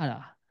အဲ့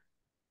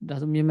ဒါ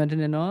ဆိုမြန်မာတင်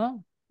တယ်နော်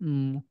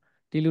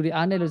ဒီလူတွေ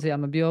အားနေလို့ဆရာ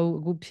မပြောဘူး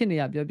အခုဖြစ်နေ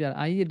ရပြောပြတာ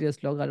IELTS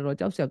လောကတော်တော်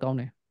ကြောက်စရာကောင်း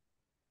တယ်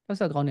ကြောက်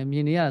စရာကောင်းတယ်မြ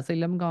င်နေရတာစိတ်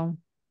လည်းမကောင်း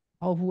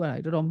ဟုတ်ဘူး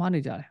အဲ့ဒါတော်တော်မှားနေ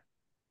ကြတယ်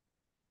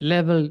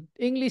level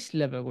English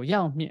level ကိုရ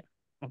အောင်မြင့်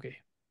okay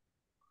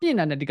မြင့်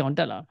တာနဲ့ဒီကောင်တ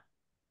က်လာ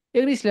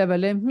English level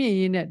လဲမြင့်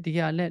ရင်းနဲ့ဒီ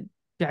ဟာနဲ့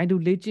ပြိုင်တူ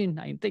လေ့ကျင့်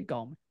နိုင်သိပ်ကော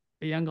င်းမယ်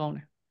အရန်ကောင်းတ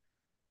ယ်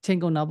ချိန်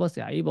ကုန်တာပေါ့ဆ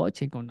ရာအေးပေါ့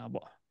ချိန်ကုန်တာ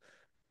ပေါ့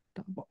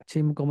ဒါပေါ့အချိ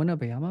န်မကုန်မနဲ့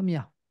ဘယ်ဟာမှမရ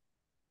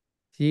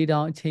ရေတော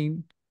င်အချိ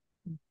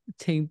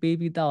န်ပေး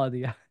ပြီးတောက်ရ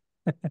သေးတာ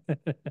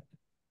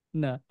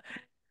နော်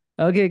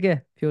okay ကဲ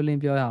ဖြိုးလင်း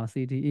ပြောရအောင်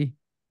CDE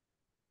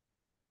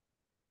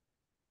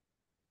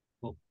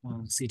ဟုတ်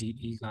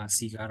CDE က C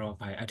ကတော့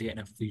by idea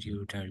and video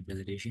diary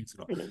presentation ဆို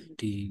တော့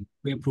ဒီ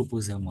web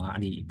proposal မှာ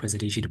အဲ့ဒီ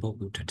presentation တစ်ပုဒ်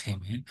ကိုထပ်ထည့်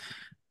မယ်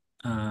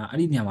အဲ့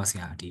ဒီနေရာမှာဆ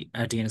ရာဒီ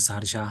idea အ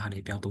စားတခြားဟာ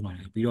တွေပြောင်းသုံးနိုင်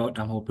တယ်ပြီးတော့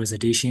ဒါမှမဟုတ်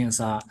presentation အ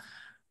စား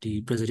ဒီ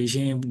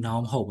presentation နော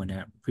က်မဟုတ်ဘဲ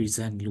နဲ့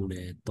present လို့လ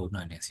ည်းသုံး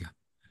နိုင်တယ်ဆရာ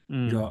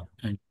ပြီးတော့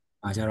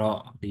အားကြတော့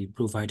ဒီ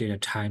provided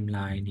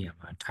timeline နေရာ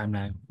မှာ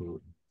timeline ကို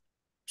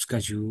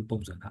schedule ပုံ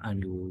စံအဲ့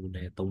လိုလ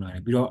ည်းသုံးနိုင်တ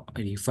ယ်ပြီးတော့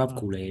အဲ့ဒီ verb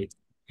ကိုလည်း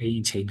အရ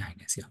င်ချိန်နိုင်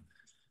တယ်ဆရာ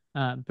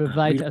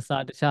provide အ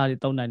စားတခြားတွေ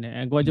သုံးနိုင်တယ်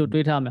ကိုကကျ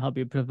တွေးထားမယ်ဟုတ်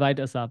ပြီ provide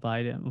အစားပါ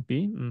တယ်ဟုတ်ပြီ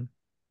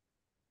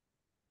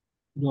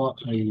တော့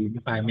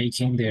by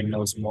making their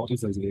notes more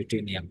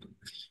evaluated နေရာမှာ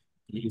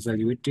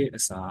evaluated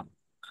အစား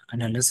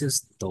analysis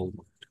တော့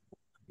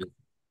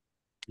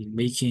ဒီ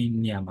making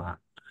နေရာမှာ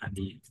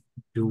ဒီ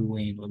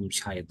doing လို့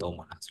ခြားရတော့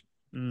မှာလား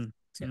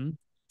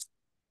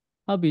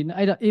ဟုတ်ပြီ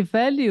အဲ့တော့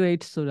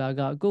evaluate ဆိုတာ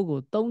ကကိုယ့်ကို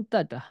သုံးသ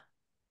ပ်တာ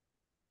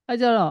အဲ့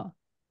ကြတော့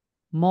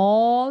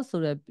more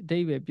ဆိုတဲ့အဓိ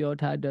ပ္ပာယ်ပြော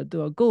ထားတဲ့သူ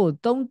ကကိုယ့်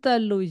ကိုသုံးသ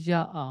ပ်လို့ရ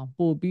အောင်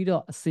ပို့ပြီး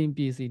တော့အဆင်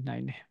ပြေစေနို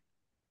င်တယ်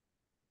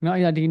ငါ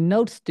အဲ့ဒီ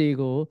notes တွေ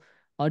ကို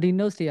ဒီ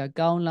notes တွေက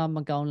ကောင်းလားမ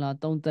ကောင်းလား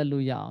သုံးသပ်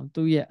လို့ရအောင်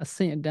သူ့ရဲ့အဆ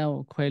င့်အတန်း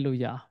ကိုခွဲလို့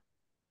ရအောင်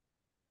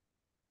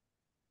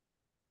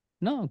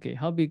နော် okay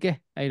ဟုတ်ပြီကဲ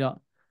အဲ့တော့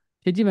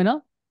ဖြည့်ကြည့်မယ်နော်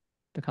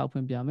တစ်ခေါက်ဖွ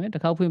င့်ပြမယ်တ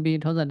စ်ခေါက်ဖွင့်ပြီး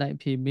ထောက်စံတိုင်း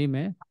ဖြည့်မေးမ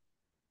ယ်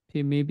ဖြ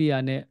ည့်မေးပြီးရ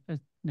တဲ့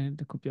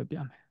တစ်ခုပြောပြ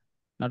မယ်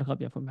နောက်တစ်ခေါက်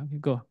ပြန်ဖွင့်မယ်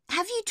go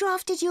Have you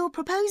drafted your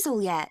proposal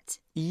yet?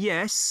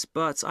 Yes,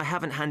 but I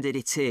haven't handed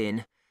it in.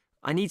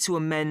 I need to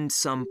amend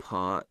some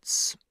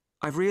parts.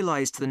 I've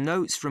realised the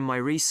notes from my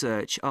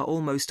research are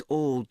almost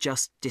all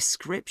just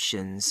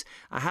descriptions.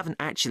 I haven't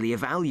actually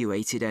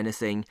evaluated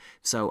anything,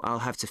 so I'll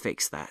have to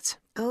fix that.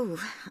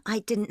 Oh, I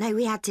didn't know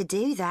we had to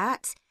do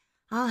that.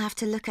 I'll have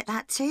to look at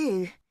that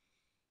too.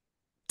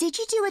 Did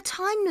you do a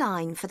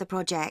timeline for the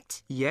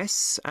project?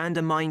 Yes, and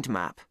a mind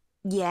map.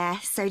 Yeah,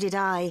 so did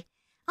I.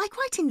 I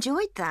quite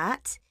enjoyed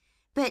that.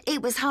 But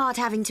it was hard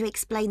having to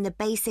explain the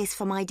basis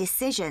for my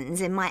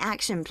decisions in my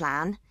action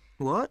plan.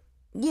 What?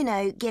 You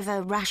know, give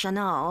a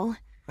rationale.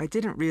 I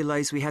didn't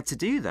realise we had to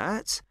do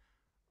that.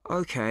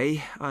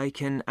 Okay, I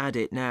can add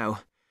it now.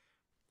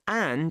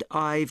 And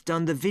I've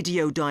done the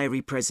video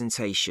diary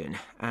presentation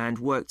and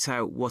worked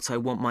out what I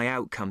want my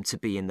outcome to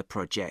be in the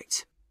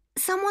project.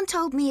 Someone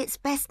told me it's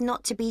best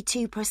not to be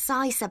too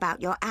precise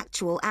about your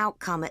actual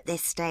outcome at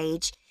this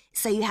stage,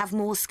 so you have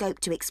more scope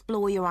to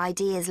explore your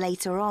ideas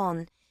later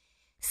on.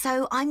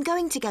 So I'm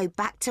going to go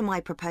back to my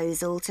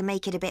proposal to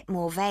make it a bit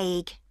more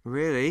vague.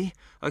 Really?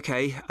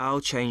 Okay,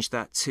 I'll change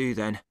that too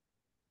then.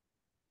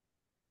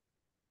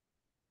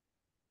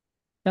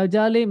 ယော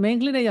က်ျားလေး main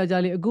ကလေးနဲ့ယော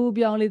က်ျားလေးအကူအ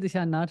ပြောင်းလေးတ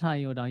ခြားနားထိုင်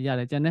ရောတောင်ရ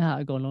တယ်ကျန်တဲ့ဟာ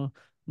အကုန်လုံး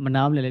မ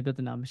နားမလဲလေပြ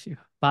ဿနာမရှိ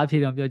ဘူးဘာဖြ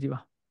စ်တော့ပြောကြည့်ပါ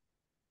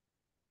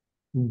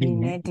B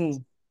နဲ့ D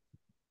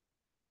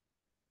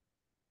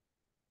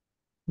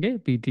Okay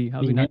PT ဟု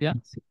တ်ပြီနော်ဗျာ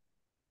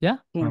Yeah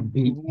D B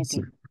နဲ့ D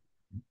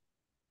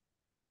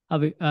ဟု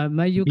တ်ပြီမ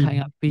ယူခိုင်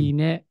က B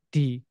နဲ့ D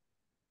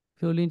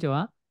ဖြိုးလင်းကျော်က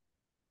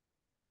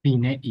B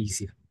နဲ့ E ဆ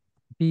ရာ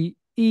B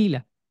E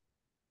လား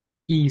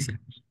E ဆရာ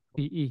B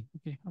E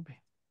Okay ဟုတ်ပြီ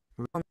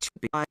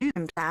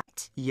That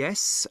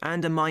Yes,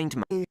 and a mind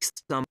map.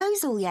 Some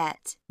proposal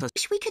yet.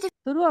 Wish we could have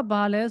သူတို့က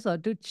ဘာလဲဆို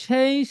တော့ to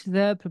change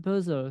their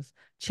proposals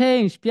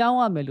change ပြောင်း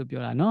ရမယ်လို့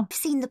ပြောတာနော်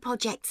seen the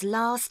projects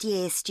last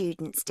year's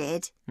students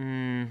did.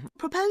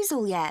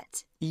 Proposal yet.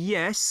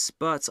 Yes,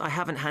 but I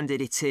haven't handed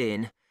it in.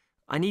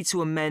 I need to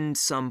amend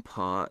some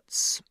parts.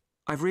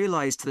 I've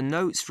realised the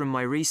notes from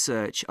my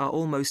research are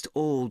almost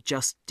all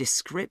just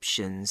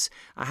descriptions.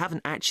 I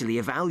haven't actually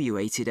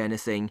evaluated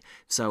anything,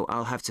 so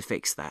I'll have to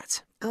fix that.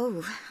 Oh,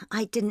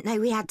 I didn't know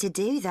we had to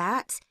do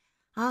that.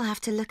 I'll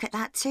have to look at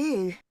that too.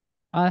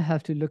 I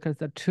have to look at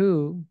the two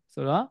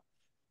ဆိုတော့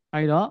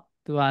အဲ့တော့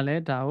သူကလ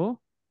ည်းဒါကို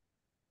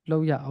လော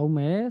က်ရအောင်မ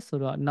ယ်ဆို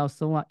တော့နောက်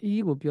ဆုံးက E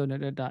ကိုပြောနေ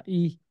တဲ့ဒါ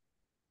E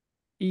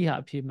ဟာ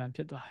အဖြေမှန်ဖြ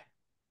စ်သွားတယ်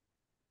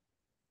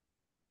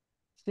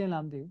ရှင်း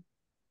လားမသိဘူး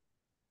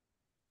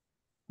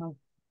ဟုတ်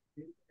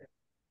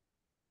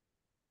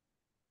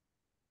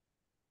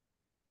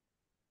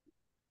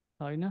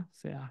ဟောရနော်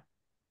ဆရာ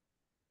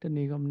တ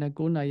နေ့ကမနေ့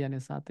9နာရီကနေ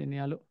စာသင်နေ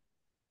ရလို့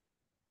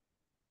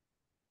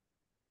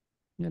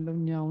မျက်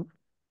လုံးညောင်း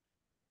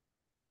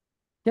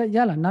ရ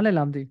လားနားလည်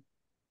လားမသိဘူး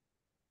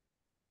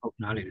ဟုတ်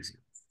နားလေတယ်ဆရာ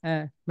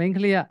main က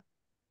လေးက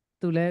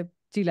သူလည်း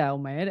ကြည့်လိုက်အော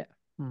င်မယ်တဲ့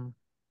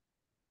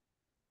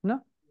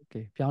နော်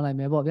okay ပြောင်းလိုက်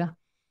မယ်ပေါ့ဗျာ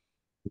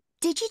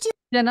Did you do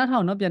ပြန်နှားထော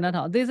င်နော်ပြန်နှား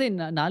ထောင်အသေးစိတ်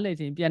နားလည်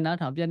ခြင်းပြန်နှား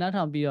ထောင်ပြီး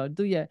တော့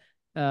သူ့ရဲ့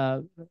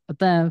အ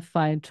တန်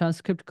file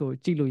transcript ကို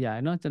ကြည့်လို့ရတ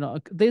ယ်နော်ကျွန်တော်အ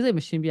သေးစိတ်မ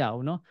ရှင်းပြ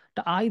ဘူးနော်တ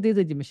အားအသေး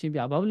စိတ်ကြီးမရှင်းပြ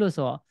ဘာဖြစ်လို့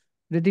ဆို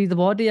တော့ဒီသ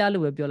ဘောတရား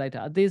လို့ပဲပြောလိုက်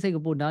တာအသေးစိတ်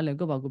ကိုပို့နားလည်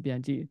ကိုယ့်ဘာကိုပြန်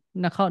ကြည့်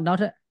နှစ်ခေါက်နောက်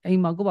ထပ်အိ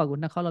မ်မှာကိုယ့်ဘာကို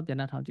နှစ်ခေါက်လောက်ပြန်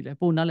နှားထောင်ကြည့်လိုက်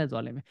ပို့နားလည်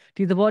သွားလိမ့်မယ်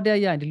ဒီသဘောတရား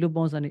ရရင်ဒီလို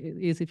ပုံစံနေ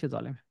အေးဆေးဖြစ်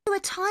သွားလိမ့်မယ်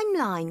a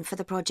timeline for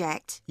the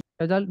project?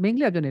 ဒါကြောင့် main က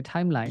လေးကပြောနေ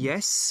timeline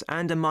Yes,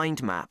 and a mind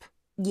map.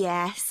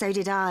 Yeah, so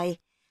did I.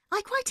 I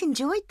quite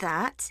enjoyed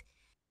that.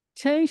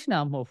 change နာ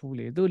မဟုတ်ဘူး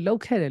လေသူလော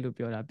က်ခဲ့တယ်လို့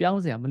ပြောတာပြော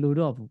င်းစရာမလို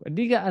တော့ဘူးအ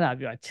ဓိကအဲ့ဒါ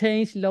ပြောတာ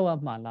change လောက်ရ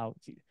မှာလားကို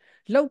ကြည့်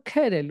လောက်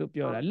ခဲ့တယ်လို့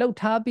ပြောတာလောက်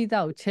ထားပြီး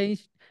သားကို change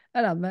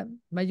အဲ့ဒါ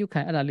မယူ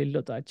ခိုင်အဲ့ဒါလေးလွ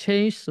တ်သွား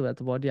change ဆိုတဲ့သ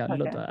ဘောတရား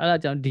လွတ်သွားအဲ့ဒါ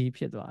ကြောင့် D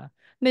ဖြစ်သွားတာ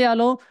နှစ်ယောက်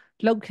လုံး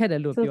လောက်ခဲ့တ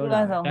ယ်လို့ သူ ပြော က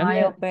တာ ဆိုငါ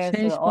ရောက်ပဲ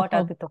ဆိုတော့တာ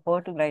သူသဘော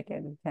တူလိုက်တယ်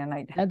လို့ထင်လို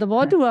က်တယ် သ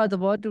ဘောတူတယ်အဲ့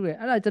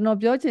ဒါကျွန်တော်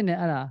ပြောချင်တယ်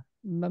အဲ့ဒါ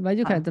မ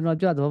ယူခိုင်ကျွန်တော်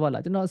ပြောသဘောပါ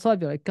လားကျွန်တော်အစော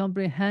ပြောတယ်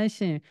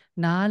comprehension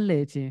နားလ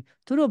ည်ခြင်း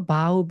သူတို့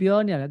ဘာကိုပြော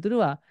နေရလဲသူ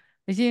တို့က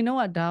အရင်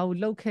တော့ဒါကို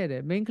လှုပ်ခဲ့တ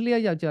ယ် main clear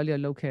ယောက်ျားလေးက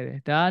လှုပ်ခဲ့တယ်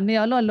ဒါနှစ်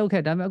ယောက်လုံးလှုပ်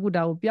ခဲ့ဒါပေမဲ့အခု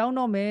ဒါကိုပြောင်း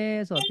တော့မယ်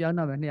ဆိုတော့ပြောင်း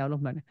တော့မယ်နှစ်ယောက်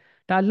လုံးမှန်တယ်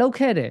ဒါလှုပ်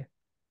ခဲ့တယ်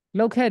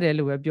လို့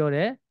ပဲပြောတ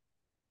ယ်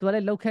သူကလ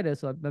ည်းလှုပ်ခဲ့တယ်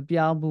ဆိုတော့မ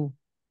ပြောင်းဘူး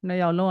နှစ်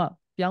ယောက်လုံးက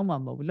ပြောင်းမှာ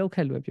မဟုတ်ဘူးလှုပ်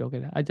ခဲ့လို့ပဲပြော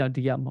ခဲ့တယ်အဲကြောင့်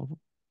ဒီကမဟုတ်ဘူး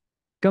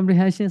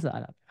comprehension ဆိုတာ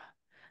အဲ့ဒါပြော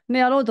နှ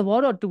စ်ယောက်လုံးသဘော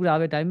တော့တူတာ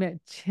ပဲဒါပေမဲ့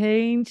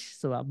change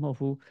ဆိုတာမဟုတ်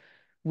ဘူး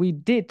we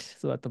did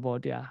ဆိုတာသဘော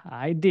တရား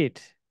I did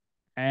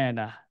အဲ့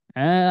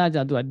ဒါ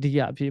ကြောင့်သူကဒီက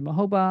အဖြစ်မ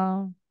ဟုတ်ပါ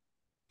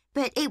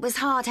But it was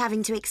hard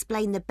having to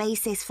explain the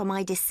basis for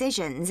my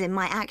decisions in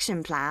my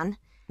action plan.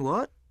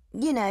 What?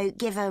 You know,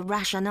 give a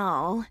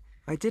rationale.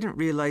 I didn't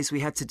realise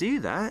we had to do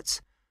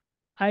that.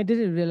 I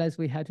didn't realize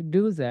we had to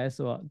do that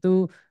ဆိုတော့ तू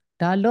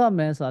ဒါလောက်ရ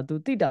မယ်ဆိုတော့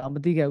तू တိတာမ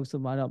သိခဲ့ဘူး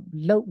ဆိုမှတော့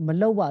မ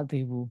လောက်ပါ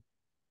သေးဘူး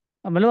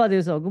မလောက်ပါ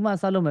သေးဆိုတော့အခုမှ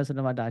စလုပ်မယ်ဆို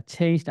တော့မှဒါ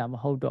change တာမ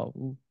ဟုတ်တော့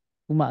ဘူး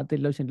အခုမှအသ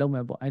စ်လုပ်ရှင်လုပ်မ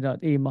ယ်ပေါ့အဲ့တော့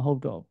အေးမဟုတ်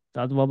တော့ဘူး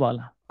ဒါသဘောပေါက်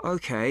လား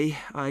Okay,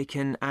 I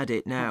can add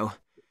it now.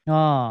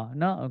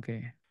 နော်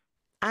okay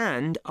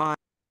And I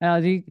အဲ့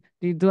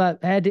ဒီ तू က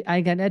edit I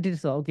can edit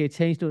ဆိုတော့ okay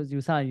change လို့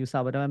ယူဆ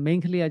ပါဒါပေမဲ့ main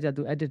clear က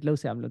तू edit လုပ်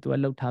ဆရာမလို့ तू က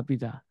လုပ်ထားပြီး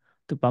သား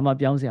तू ဘာမှ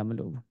ပြောင်းဆရာမ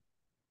လို့ဘူး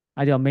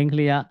အဲ့ကြောင့် main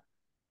clear က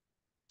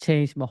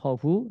change မဟုတ်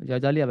ဘူးယော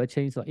က်ျားလေးကပဲ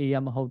change ဆိုတော့ A က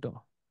မဟုတ်တော့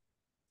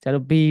ဆရာ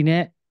တို့ B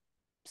နဲ့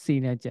C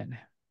နဲ့ကြံတ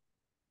ယ်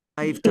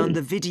I've done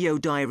the video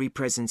diary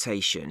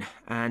presentation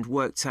and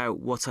worked out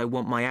what I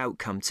want my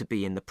outcome to be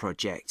in the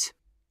project.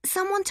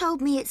 Someone told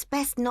me it's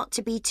best not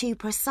to be too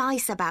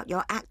precise about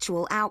your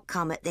actual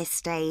outcome at this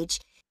stage.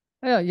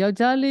 အဲ့တော့ယော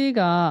က်ျားလေး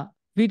က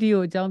ဗီဒီ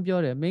ယိုအကြောင်းပြော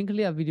တယ် main က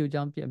လေးကဗီဒီယိုအ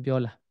ကြောင်းပြန်ပြော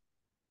လား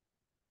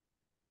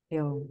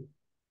ပြော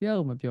ပြော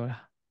ကိုမပြောတာ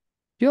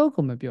ပြော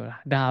ကိုမပြောတာ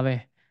ဒါပဲ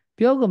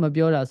ပြောကိုမ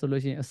ပြောတာဆို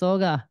လို့ရှိရင်အစော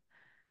က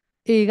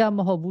A ကမ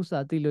ဟုတ်ဘူးဆို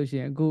တာသိလို့ရှိ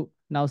ရင်အခု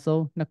နောက်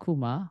ဆုံးနှစ်ခု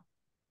မှာ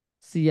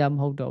C ကမ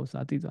ဟုတ်တော့ဘူးဆို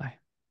တာသိသွားတယ်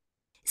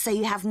So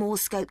you have more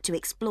scope to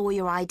explore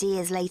your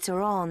ideas later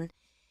on.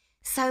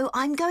 So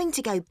I'm going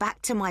to go back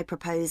to my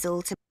proposal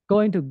to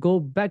going to go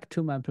back to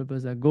my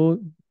proposal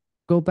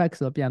go back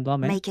ဆိုတော့ပြန်သွား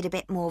မယ် make it a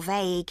bit more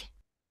vague.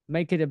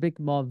 make it a bit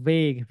more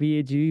vague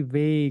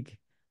vague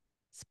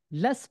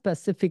less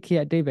specific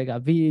ရဲ့အဓိပ္ပာယ်က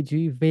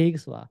vague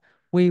ဆိုတာ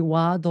ဝေ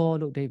ဝါးသော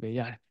လို့အဓိပ္ပာယ်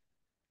ရတယ်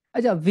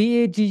အဲ့ကြောင့်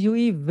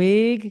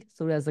vague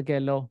ဆိုတဲ့စ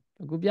ကားလုံး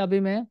အခုပြ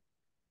ပေးမယ်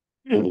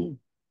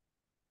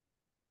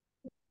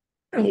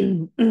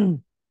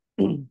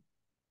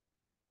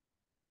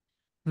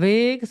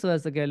vague ဆို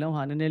တဲ့စကားလုံး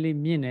ဟာနည်းနည်းလေး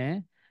မြင့်တယ်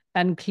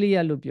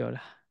unclear လို့ပြော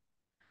တာ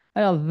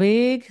အဲ့တော့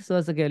vague ဆို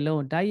တဲ့စကား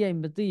လုံးဓာတ်ရိုက်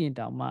မသိရင်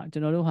တောင်မှကျွ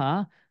န်တော်တို့ဟာ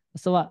အ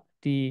စောက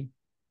ဒီ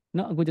เน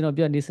าะအခုကျွန်တော်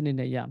ပြောနေစနစ်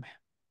နဲ့ရမယ်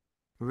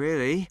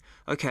Really?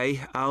 Okay,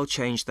 I'll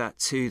change that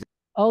to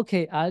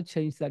okay I'll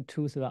change that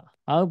to ဆိုတော့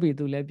I'll be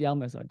သူလည်းပြောင်း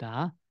မယ်ဆိုတော့ဒါ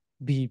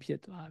B ဖြစ်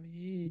သွား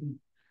ပြီ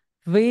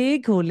vague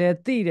ကိုလည်း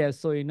သိတယ်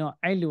ဆိုရင်တော့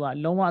အဲ့လူက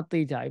လုံးဝသိ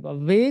ကြပြီပေါ့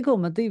vague ကို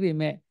မသိပေ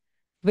မဲ့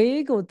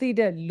vague ကိုသိ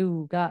တဲ့လူ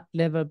က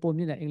level ပို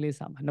မြင့်တဲ့အင်္ဂလိပ်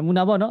စာမှာနမူ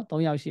နာပေါ့နော်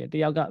3ယောက်ရှိတယ်တ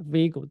စ်ယောက်က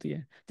vague ကိုသိတ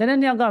ယ်ကျန်တဲ့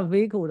2ယောက်က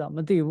vague ကိုတော့မ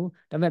သိဘူး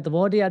ဒါပေမဲ့သ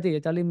ဘောတရားသိတ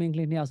ယ် Charlie Ming က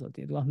လေး2ယောက်ဆို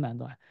သိတယ်သူကမှန်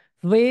သွားတယ်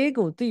vague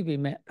ကိုသိပေ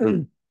မဲ့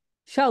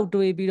ရှောက်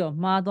တွေးပြီးတော့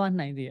မှားသွား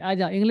နိုင်သေးတယ်အဲဒါ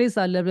ကြောင့်အင်္ဂလိပ်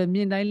စာ level မြ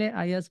င့်တိုင်းလဲ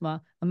IELTS မှာ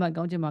အမှတ်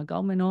ကောင်းချင်မှာကော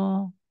င်းမယ်နော်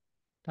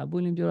ဒါပွ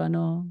င့်လင်းပြောတာ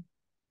နော်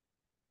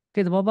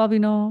ကဲသဘောပေါက်ပြီ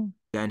နော်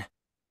again.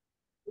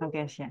 ဟုတ်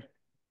ကဲ့ရှင်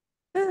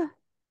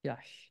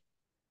Yes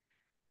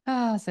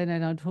ဆိုင်နို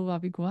င်တော့ထိုးပါ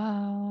ပြီကွာ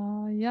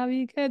ရပြီ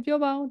ခဲပြော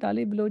ပါဦးဒါ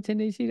လေးဘယ်လိုချင်း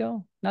နေရှိတော့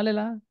နားလဲ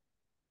လား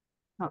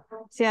ဟု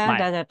တ်ဆရာ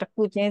ဒါကြောင့်တစ်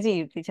ခုချင်းစီ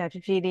တခြားဖြ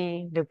ည်းဖြည်းလေး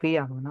လုပ်ပေးရ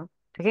ပါတော့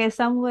တကယ်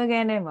somewhere က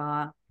နဲ့မှာ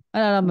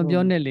အဲ့ဒါမ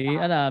ပြောနဲ့လေ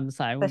အဲ့ဒါမ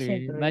ဆိုင်ဘူးလေ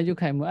Session ဆို မယူ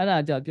ခိုင်မှုအဲ့ဒါ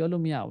ကြောင့်ပြော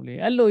လို့မရဘူးလေ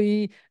အဲ့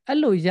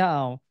လိုရ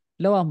အောင်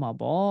လောက်အောင်မှာ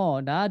ပေါ့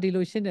ဒါကဒီ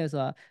လိုရှင်းတယ်ဆို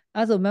တာ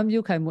အဲ့ဆိုမယူ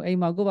ခိုင်မှုအိမ်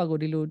မှာကိုယ့်ဘာကို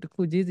ဒီလိုတစ်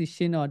ခုချင်းစီ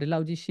ရှင်းတော့ဒီလော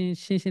က်ကြီးရှ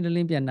င်းလ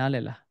င်းပြန်နားလဲ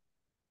လား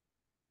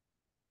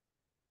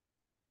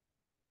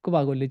ကိုယ့်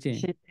ဘာကိုလေ့ကျင့်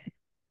ဟု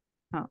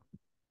တ်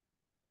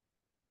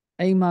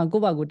အိမ်မှာကို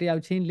ယ့်ဘာကိုတယော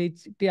က်ချင်း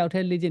တယောက်တ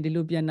ည်းလေ့ကျင့်ဒီ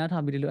လိုပြန်နားထော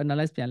င်ပြီးဒီလို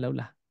analyze ပြန်လုပ်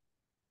လား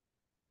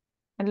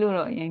အဲ့လို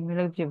တော့ရင်မ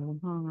လုပ်ဖြစ်ဘူး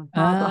ဟုတ် အာ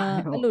မှားသွားတယ်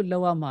အဲ့ ပေါ့ လိုလော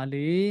က်ရမှာ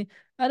လေ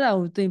အဲ့ဒါ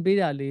ကိုသင်ပေး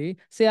တာလေ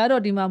ဆရာ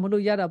တော့ဒီမှာမ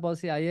လို့ရတာပေါ့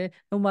ဆရာရဲ့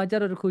ဟိုမှာကြ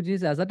တော့တစ်ခုချင်း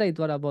ဆရာဇက်တိုက်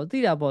သွားတာပေါ့သိ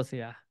တာပေါ့ဆ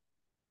ရာ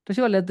တ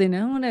ချို့ကလည်းသင်တ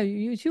ယ်ဟိုနဲ့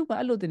YouTube မှာ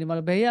အဲ့လိုသင်နေမှာ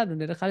တော့ဘယ်ရလို့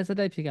လဲတခါလေးဇက်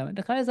တိုက်ဖြေခိုင်းမယ်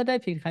တခါလေးဇက်တို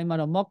က်ဖြေခိုင်းမှာ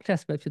တော့ mock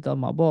test ပဲဖြစ်သွား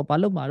မှာပေါ့ဘာ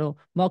လို့မှာတော့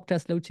mock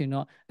test လုပ်ချင်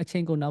တော့အချိ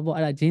န်ကုန်တာပေါ့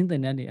အဲ့ဒါဂျင်းသ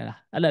င်တန်းနေအဲ့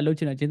ဒါလုပ်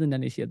ချင်တော့ဂျင်းသင်တ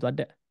န်းနေရှိရသွား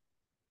တက်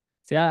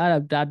ဆရာအဲ့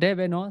ဒါတဲ့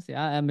ပဲနော်ဆ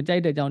ရာမကြို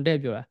က်တဲ့အကြောင်းတဲ့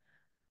ပြောတာ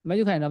မ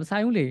ယူခိုင်းတော့မဆို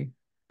င်ဘူးလေ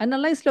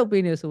analyze လုပ်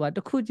ပေးနေဆိုတာတ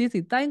စ်ခုချင်းစီ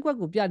တိုင်းကွက်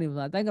ကိုပြနေ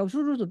မှာတိုင်းကွက်ရှု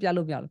ဆိုပြ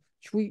လို့မရဘူး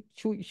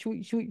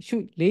ချွိ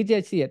လေးချ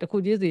က်ရှိရတစ်ခု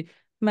ချင်းစီ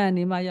မှန်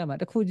နေမှရမှာ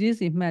တစ်ခုချင်း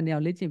စီမှန်နေအော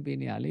င်လေ့ကျင့်ပေး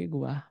နေရလေ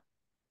ကိုက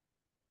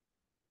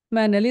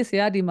မှန်တယ်လေဆ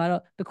ရာဒီမှာ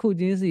တော့တစ်ခု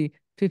ချင်းစီ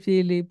ဖြည်းဖြ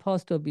ည်းလေး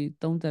post လုပ်ပြီး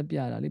သုံးသပ်ပြ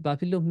တာလေဘာ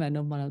ဖြစ်လို့မှန်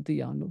တော့မှတော့သိ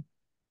အောင်လို့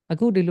အ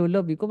ခုဒီလိုလု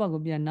ပ်ပြီးကိုယ့်ဘာ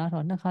ကိုပြန်နားထော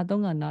င်နှစ်ခါ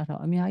သုံးခါနားထော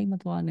င်အများကြီးမ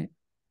သွားနဲ့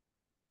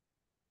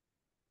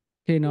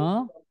ခေနော်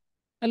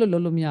အဲ့လိုလု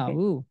ပ်လို့မရ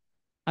ဘူး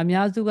အ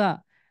များစုက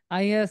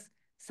IS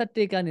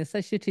 17ကနေ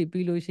18ထိ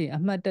ပြီးလို့ရှိရင်အ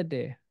မှတ်တက်တ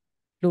ယ်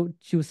လို့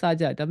ယူဆ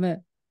ကြဒါပေမဲ့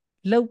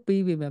လောက်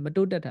ပြီးပြီမဲ့မ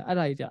တိုးတက်တာအဲ့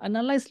ဒါကြီးကြာ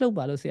analyze လုပ်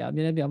ပါလို့ဆရာအ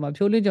မြဲတမ်းပြောမှာ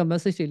ဖြိုးလင်းကြော်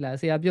message တွေလာ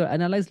ဆရာပြော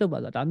analyze လုပ်ပါ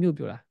ဆိုတာဒါမျိုး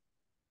ပြောတာ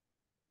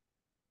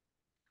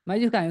မ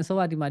ယူခိုင်ဆို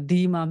ကဒီမှာ D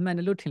မှာမှန်တ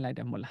ယ်လို့ထင်လိုက်တ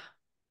ယ်မဟုတ်လား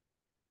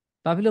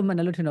ဘာဖြစ်လို့မှန်တ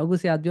ယ်လို့ထင်တော့အခု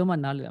ဆရာပြောမှ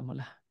နားလည်တာမဟုတ်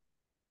လား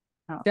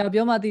ဆရာ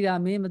ပြောမှသိတာ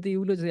မင်းမသိ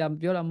ဘူးလို့ဆရာ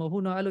ပြောတာမဟုတ်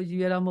ဘူးနော်အဲ့လိုရည်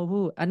ရတာမဟုတ်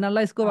ဘူး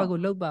analyze ကိုယ့်ဘာကို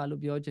လုပ်ပါ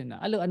လို့ပြောချင်တာ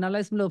အဲ့လို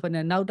analyze မလုပ်ဖ ೇನೆ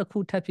နောက်တစ်ခု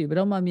ထပ်ဖြည့်ဘယ်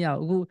တော့မှမရ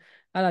ဘူးအခု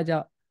အဲ့ဒါကြော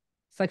င့်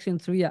section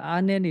 3က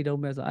အားနည်းနေတော့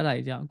မဲ့ဆိုအဲ့ဒါ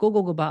ကြီးကြောင့်ကို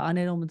ဘာအားန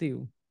ည်းတော့မသိ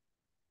ဘူး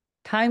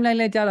timeline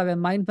လဲကြားတာပဲ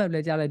mind map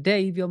လဲကြားတယ်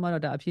day ပြောမှ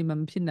တော့ဒါအဖြေမ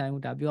ဖြစ်နိုင်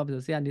ဘူးဒါပြောပါ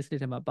ဆိုဆရာနေစန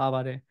စ်ထဲမှာပါပါ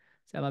တယ်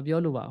ဆရာမပြော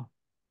လို့ပါဘူး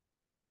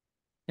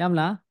ရမ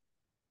လား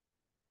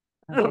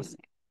ဟုတ်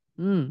ကဲ့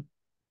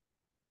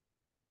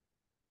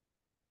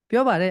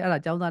ပြောပါတယ်အဲ့ဒါ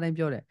ចောင်းသားတိုင်း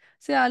ပြောတယ်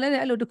ဆရာလည်း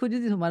အဲ့လိုတစ်ခုချ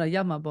င်းစီဆိုမှတော့ရ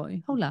မှာပေါ့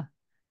ဟုတ်လား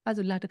အဲ့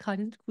ဆိုလာတစ်ခါ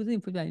ချင်းတစ်ခုချ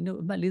င်းဖွင့်ပြရင်တို့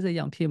အမှတ်40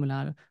ရောင်ဖြည့်မ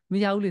လားမ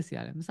ရဘူးလေဆ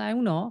ရာလည်းမဆိုင်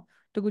ဘူးနော်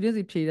တစ်ခုချင်း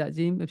စီဖြည့်တာချ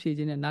င်းမဖြည့်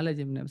ချင်းနဲ့နားလည်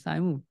ချင်းနဲ့မဆို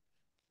င်ဘူး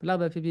ဘယ်လောက်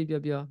ပဲဖြည့်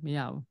ပြောမရ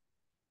ဘူး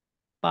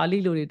ပါဠိ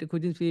လိုတွေတစ်ခု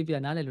ချင်းဖြည့်ပြ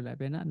နားလည်လို့လည်း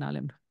ဘယ်နားလ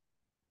ည်မလို့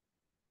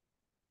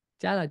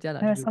ကြားတာ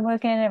အဲ့ somewhere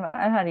ကနဲ့မှာ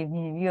အဲ့ဟာတွေမြ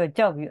င်ပြီးတော့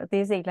ကြောက်ပြီးအ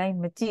သေးစိတ်လိုက်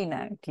မကြည့်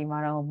နိုင်ဒီမှာ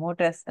တော့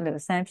modest အဲ့လို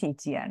စမ်းဖြည့်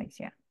ကြည့်ရတယ်ဆ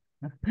ရာ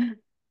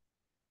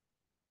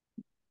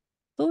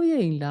စိုး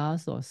ရိမ်လား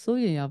ဆိုစိုး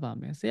ရိမ်ရပါ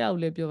မယ်ဆရာက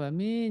လည်းပြောပါ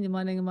မင်းညီမ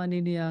နိုင်ငံမှာနေ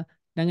နေရ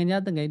နိုင်ငံ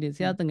ခြားတငယ်ချင်းဆ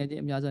ရာတငယ်ချ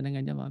င်းအများဆုံးနိုင်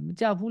ငံခြားမှာမ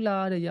ကြဘူး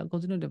လားတဲ့ရကို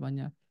စနုတ်တယ်ပါ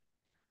ညာ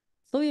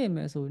စိုးရိမ်မ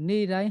ယ်ဆိုနေ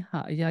တိုင်းဟာ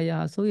အရာရာ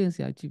စိုးရိမ်စ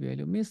ရာကြီးပဲ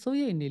လို့မင်းစိုး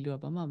ရိမ်နေလို့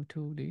ဘာမှမ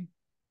ထူးဘူးလေ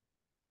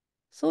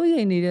စိုးရိ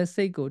မ်နေတဲ့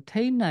စိတ်ကို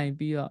ထိန်းနိုင်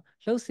ပြီးတော့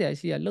လှုပ်เสีย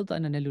ရှိရလှုပ်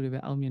သားနေတဲ့လူတွေပဲ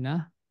အောင်မြင်တာ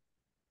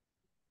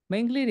မိ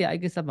န်းကလေးတွေအဲ့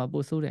ကိစ္စမှာ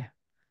ပို့ဆိုးတယ်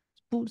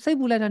ပူစိတ်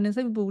ပူလိုက်တာနဲ့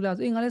စိတ်မပူဘူးလား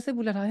အေးငါလည်းစိတ်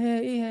ပူလိုက်တာဟဲ့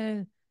အေးဟဲ့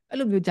အဲ့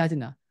လိုမျိုးကြားချ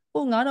င်တာ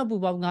ဟိုငါတော့ပူ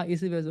ပါဘူးငါအေး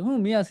စေးပဲဆိုမ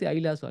င်းကဆရာ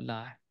ကြီးလားဆိုတာ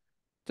လာ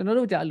ကျွန်တော်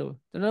တို့ကြားလို့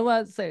ကျွန်တော်တို့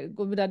က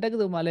ကွန်ပျူတာတက္က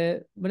သိုလ်မှာလည်း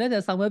မနေ့က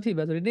ဆောင်းပွဲဖြည့်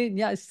ပဲဆိုဒီနေ့ည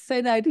10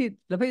 နာရီထိ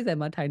လက်ဖိတ်ဆိုင်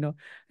မှာထိုင်တော့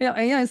အဲ့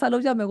အိမ်ရဆက်လု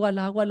ပ်ကြမယ်ကွာ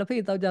လာကွာလက်ဖိ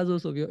တ်တောက်ကြ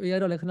ဆိုပြီးအေးရ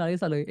တော့လည်းခဏလေး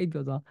ဆက်လို့အိတ်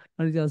ပြောသွား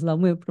နောက်ကြဆော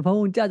င်းပွဲပထမ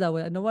ဆုံးကြပဲ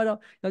တော့ကတော့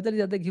ယောက်ျား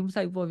လေးတက်ခင်မ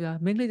ဆိုင်ပေါ့ဗျာ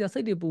မိန်းကလေးကစိ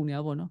တ်တွေပူနေ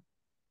တာပေါ့နော်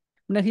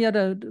မနေ့ကရ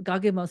တော့ကား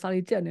ကေမှာစာ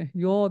ရီကြက်နေ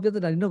ရောပြဿ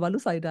နာနေတော့ဘာ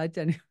လို့စာရီတာကြ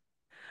က်နေ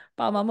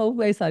ပါမှာမဟုတ်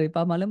ဘူးအဲ့စာရီ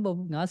ပါမှာလည်းမဟုတ်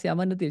ဘူးငါဆရာ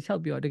မနဲ့တည်းလျှော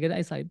က်ပြောတကယ်တော့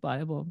အဲ့စာရီပါတ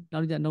ယ်ပေါ့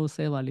နောက်ကြနှုတ်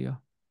ဆဲပါလေရော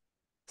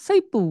စိ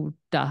တ်ပူ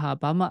တာဟာ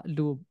ဘာမှ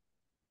လူ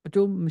အ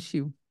ကျိုးမရှိ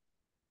ဘူး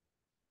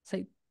စိ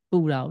တ်ပူ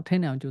တာကိုထိ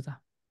န်းနိုင်အောင်ကြိုးစား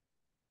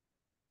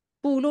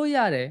ပူလို့ရ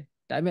တယ်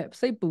ဒါပေမဲ့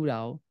စိတ်ပူတာ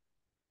ကို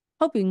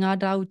ဟုတ်ပြီငါ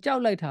ဒါကိုကြော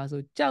က်လိုက်တာ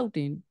ဆိုကြောက်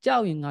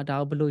ရင်ငါဒါ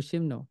ကိုဘယ်လိုရှ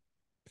င်းမလို့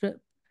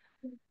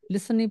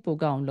listening ပို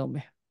ကောင်းအောင်လုပ်မ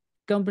ယ်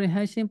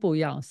comprehension ပို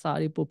ရအောင်စာ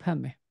တွေပိုဖတ်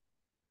မယ်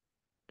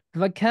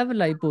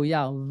vocabulary ပိုရ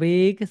အောင်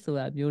vague ဆို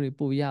တာမျိုးတွေ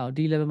ပိုရအောင်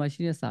ဒီ level မှာ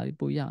ရှိတဲ့စာတွေ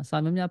ပိုရအောင်စာ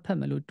များများဖတ်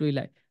မယ်လို့တွေး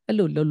လိုက်အဲ့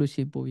လိုလုပ်လို့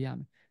ရှိရင်ပိုရမ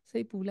ယ်စိ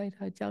တ်ပူလိုက်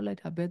တာကြောက်လိုက်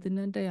တာဘယ်သင်း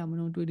တက်ရမ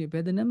လို့တွေးတယ်ဘ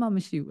ယ်သင်းမှမ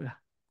ရှိဘူးလား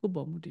ကိုယ့်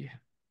ပေါ်မှုတည်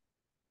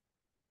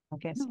ဟု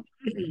တ်ကဲ့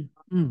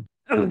อืม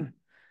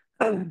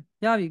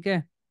ရပြီကဲ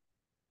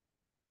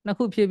နှစ်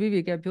ခုဖြည့်ပြီး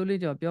ပြီကဲဖြိုးလေး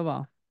ကျော်ပြောပါ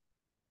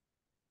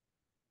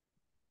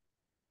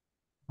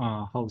အော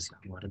င်ဟုတ်ဆရာ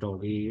ဟိုတော်တော်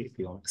လေး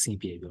ပြောအဆင်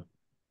ပြေပြော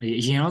အ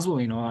ရင်တော့ဆို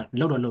ရင်တော့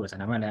လောက်တော့လောက်ဆရာ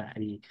ဒါမှလည်း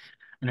အဲ့ဒီ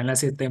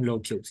analysis သင်လို့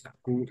ဖြုတ်ဆရာ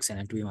အခုဆရာ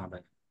နဲ့တွေးမှာပဲ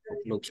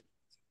လို့ဖြုတ်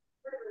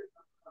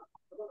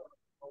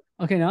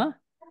โอเคနော်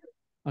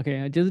โอเค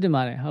ကျေးဇူးတင်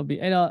ပါတယ်ဟုတ်ပြီ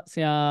အဲ့တော့ဆ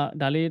ရာ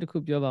ဒါလေးတစ်ခု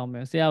ပြောပါအောင်မ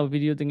ယ်ဆရာဗီ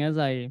ဒီယိုသင်ခန်း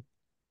စာရေး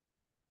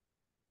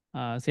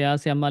ဆ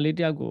ရာမလေးတ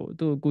ယောက်ကို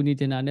သူ့ကိုကူညီ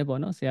ချင်တာနဲ့ပေါ့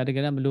နော်ဆရာတက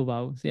ယ်တော့မလိုပါ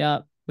ဘူးဆရာ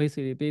မိတ်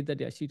ဆွေတွေပေးသက်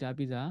တည်းရှိထား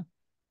ပြီးသား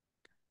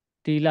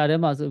ဒီလထဲ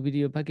မှာဆိုဗီဒီ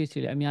ယို package တွေ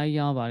လည်းအများကြီး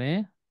ရောင်းပါတယ်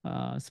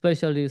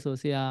special လေးဆို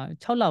ဆရာ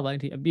6လပိုင်း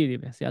အထိအပြည့်တွေ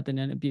ပဲဆရာသင်တ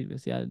န်းအပြည့်တွေပဲ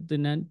ဆရာသ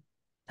င်တန်း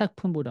ထပ်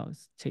ဖွင့်ဖို့တော့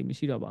ချိန်မ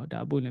ရှိတော့ပါဘူးဒါ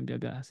အပို့လင်းပြော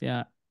ပြတာဆရာ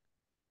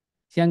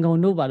ရန်ကုန်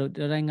တို့ပါလို့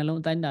တိုင်းငလုံး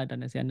အတိုင်းတာတ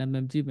န်းနဲ့ဆရာနာမ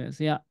ည်ကြည့်မယ်ဆ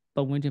ရာ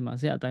ပုံဝင်ချင်မှာ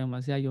ဆရာအတိုင်းမှာ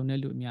ဆရာယုံတဲ့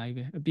လူအများကြီး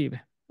ပဲအပြည့်ပဲ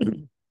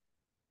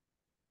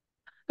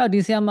အဲ့ဒီ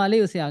ဆရာမလေး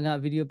ကိုဆရာက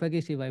ဗီဒီယို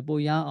package တွေပဲ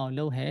ပို့ရအောင်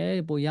လုပ်ဟဲ့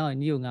ပို့ရအောင်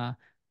ညီကိုငါ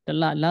တ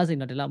လစဉ်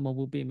တော့တလမဟုတ်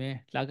ဘူးပေးမယ်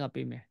လက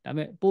ပေးမယ်ဒါပေ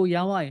မဲ့ပို့ရ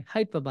အောင်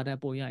height ပပါတဲ့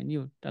ပို့ရရင်ညီ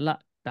ကိုတလ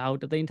ဒါကို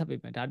တသိန်းထပ်ပေး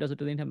မယ်ဒါတော့ဆို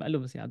တသိန်းထပ်မယ်အဲ့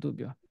လိုမဆရာသူ့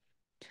ပြော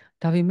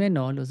ဒါပေမဲ့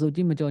နော်လို့စုကြ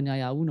ည့်မကြော်ညာ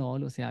ရဘူးနော်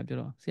လို့ဆရာပြော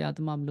တော့ဆရာသ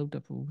မားမလုပ်တ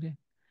တ်ဘူးတဲ့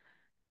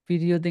ဗီ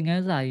ဒီယိုသင်ခ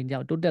န်းစာကြီးကြော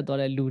င့်တိုးတက်သွား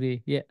တဲ့လူတွေ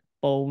ရဲ့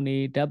ပုံတွေ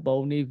ဓာတ်ပုံ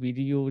တွေဗီ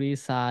ဒီယိုတွေ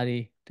စာတွေ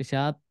တ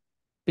ခြား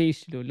page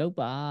လို့လောက်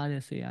ပါ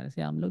တဲ့ဆ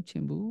ရာမလုပ်ချ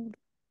င်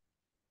ဘူး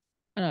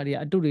အဲ့ဒါတွေက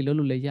အတုတွေလုပ်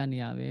လို့လည်းရနေ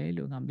ရပဲ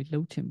လို့ငါမလု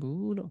ပ်ချင်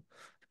ဘူးလို့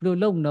ဘယ်လို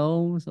လုပ်မ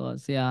လို့ဆိုတော့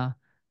ဆရာ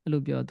အဲ့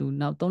လိုပြောသူ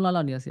နောက်3လ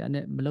လောက်နေဆရာ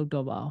နဲ့မလုပ်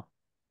တော့ပါဘူး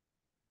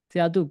ဆ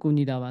ရာသူ့ကူ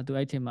ညီတာပါသူ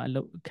အဲ့ချိန်မှာအ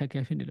လုပ်ခက်ခဲ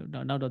ဖြစ်နေလို့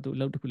နောက်တော့သူအ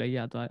လုပ်တစ်ခုလည်းရ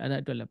သွားအဲ့ဒါ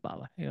အတွက်လည်းပါ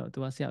ပါအဲ့တော့သူ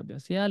ကဆရာပြော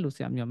ဆရာလို့ဆ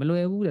ရာမျိုးမလွ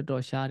ယ်ဘူးတဲ့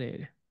တော်ရှားတယ်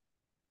တဲ့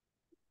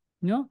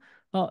နော်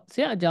ဟောဆ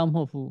ရာအကြောင်းမ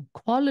ဟုတ်ဘူး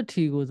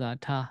quality ကိုသာ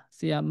ထားဆ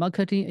ရာ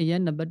marketing အရ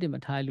င်နံပါတ်1မ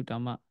ထားရလို့တော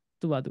င်မှ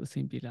သူ့ဘာသူအဆ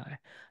င်ပြေလာတယ်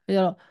အဲ့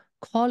တော့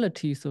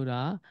quality ဆိုတာ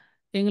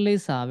အင်္ဂလိ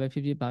ပ်စာပဲဖြ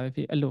စ်ဖြစ်ပါပဲဖြ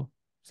စ်အဲ့လို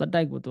စ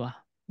တိုက်ကိုသွား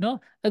နော်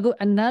အခု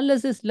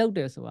analysis လုပ်တ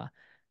ယ်ဆိုတာ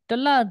တ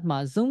လမှာ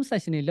zoom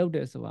session တွေလုပ်တ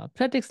ယ်ဆိုတာ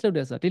practice လုပ်တ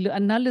ယ်ဆိုတာဒီလို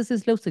analysis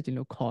လုပ်စခြင်း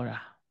လို့ခေါ်တာ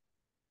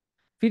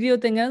ဗီဒီယို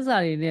သင်ခန်းစာ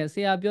တွေနဲ့ဆ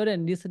ရာပြောတဲ့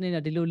နေ့စနစ်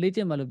နဲ့ဒီလိုလေ့ကျ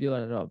င့်မှလို့ပြောရ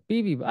တော့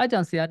ပြီးပြီအဲ့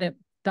ကြောင့်ဆရာတဲ့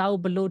ဒါကို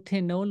ဘလို့ထ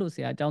င်တော့လို့ဆ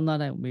ရာအကြောင်းသား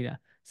တိုင်းကိုမေးတာ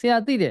ဆရာ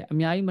သိတယ်အ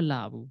များကြီးမ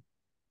လာဘူး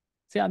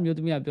ဆရာအမျိုးသ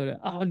မီးကပြောတယ်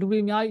လူတွေ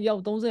အများကြီးရော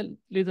က်30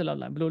 40လောက်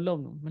လာဘလို့လုပ်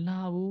မလာ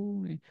ဘူး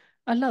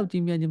အဲ့လောက်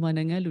ကြီးမြန်မြန်မာ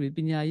နိုင်ငံလူတွေပ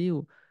ညာရေး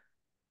ကို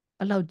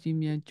အဲ့လောက်ကြီး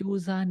မြန်စူး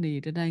စမ်းနေ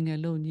တနိုင်ငံ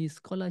လုံးကြီး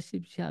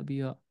scholarship ရပြီး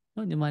တော့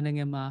နော်မြန်မာနိုင်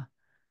ငံမှာ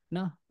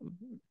နော်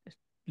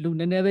လူ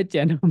နည်းနည်းပဲ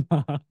ကြံတော့မှာ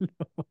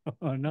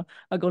လို့နော်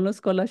အကုန်လုံး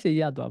scholarship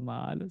ရသွားမှာ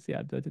လို့ဆရာ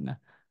ပြောချင်တာ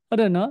ဟုတ်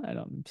တယ်နော်အဲ့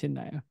တော့မဖြစ်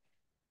နိုင်ဘူး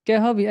ကဲ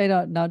ဟုတ်ပြီအဲ့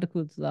တော့နောက်တစ်ခု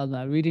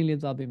သွား reading လေး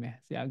သွားပေးမယ်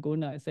ဆရာ9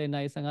 နာရီ10 နာ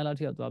ရီ15လောက်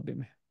ထိတော့သွားပေး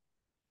မယ်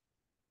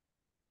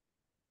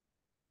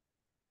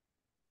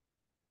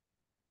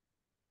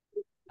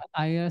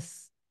IS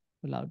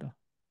ဘယ်လောက်တော့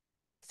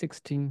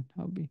16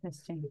ဟုတ်ပြီ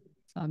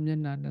စာမျက်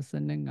နှာ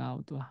25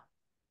ကိုသွား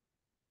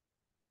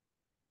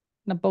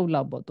နှစ်ပုတ်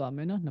လောက်ပေါ့သွားမ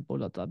ယ်နော်နှစ်ပုတ်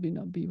လောက်သွားပြီး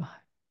တော့ပြီးပါ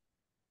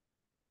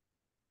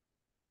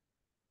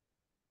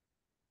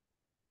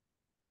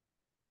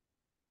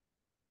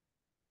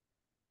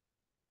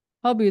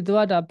ဟုတ်ပြီသူက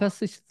ဒါ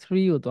passage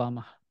 3ကိုသွား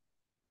မှာ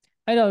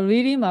အဲ့တော့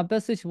reading မှာ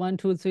passage 1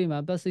 2 3မှာ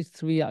passage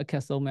 3ကအခ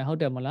က်ဆုံးပဲဟုတ်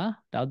တယ်မလား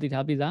ဒါသိ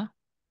ထားပြီသား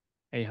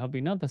အေးဟုတ်ပြီ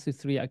နော် passage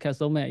 3ကအခက်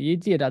ဆုံးပဲအရေး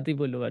ကြီးတာသိ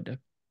ဖို့လိုရတယ်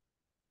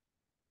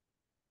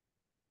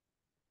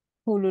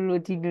ဟိုလို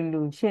ဒီ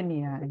လိုဖြစ်နေ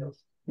တာ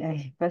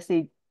ပတ်စီ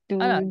တူ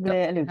လ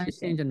ည်းအဲ့လိုဖြစ်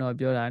တယ်ကျွန်တော်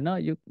ပြောတာနော်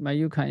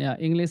ယူခံရ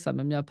အင်္ဂလိပ်စာ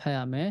များဖတ်ရ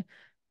မယ်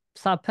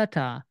စာဖတ်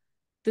တာ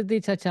တိတိ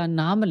ကျကျ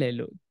နားမလဲ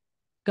လို့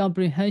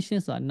comprehension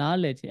ဆိုတာနား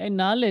လဲခြင်းအဲ့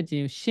နားလဲခြ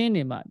င်းရှင်း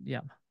နေမှရ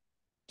မှာ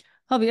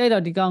ဟုတ်ပြီအဲ့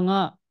တော့ဒီကောင်က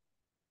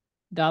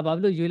ဒါဘာဖြ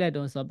စ်လို့ရွေးလိုက်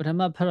တုံးဆိုတော့ပထ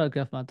မ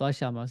paragraph မှာသွား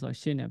ရှာမှာဆိုတော့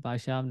ရှင်းတယ်ဘာ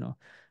ရှာမလို့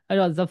အဲ့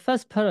တော့ the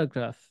first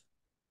paragraph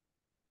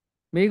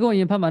မိကုံရ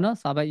င်ဖတ်မှာနော်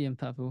စာပိုက်ရင်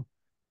ဖတ်ဘူး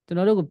ကျွန်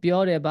တော်တို့ကို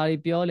ပြောတယ်ဘာတွေ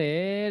ပြောလဲ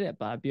တဲ့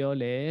ဘာပြော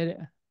လဲတဲ့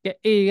ကဲ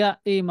A က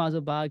A မှာ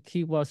ဆိုဘာ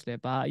keywords လဲ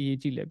ဘာအရေး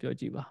ကြီးလဲပြော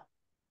ကြည့်ပါ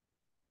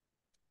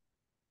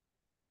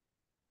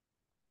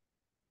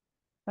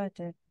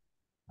affected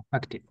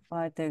affected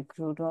by the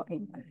group of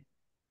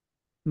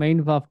main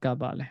verb က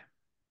ပါလဲ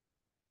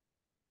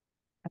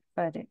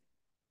affected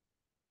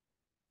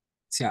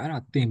ဆရာအဲ့ဒါ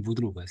သင်ဘူး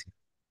တို့ပဲဆရာ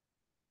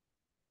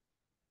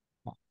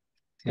ဟုတ်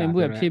ဆ သ ရာ င်ဘူး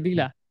ပြော ရ တဲ့ ဖြည့်ပြီး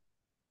လား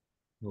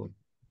ဟို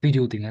ဗီဒီ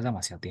ယိုသင်ခန်းစာ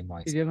မှာဆရာသင်သွား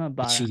ပြီ ဒီ ဆ ထဲ ရာ မှာ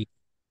ပါ ပချီ တာ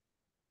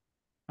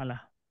ဟုတ်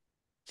လား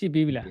ကြည့်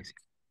ပြီးပြီလား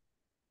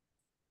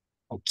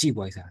ဟုတ်ကြည့်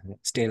သွားပြီဆရာ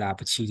စတေလာ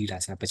ပချီဒီ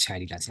လားဆရာပချိုင်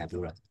ဒီလားဆရာ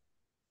ပြောတာ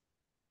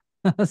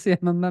ဆရာ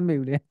မမှတ်မိ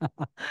ဘူးလေ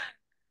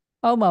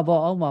အောက်မှာပေါ့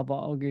အောက်မှာ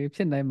ပေါ့โอเคဖြ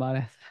စ်နိုင်ပါတ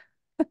ယ်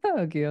โ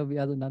อเคဟုတ်ပြီ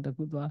အဲ့ဒါဆိုနောက်တစ်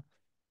ခုသွား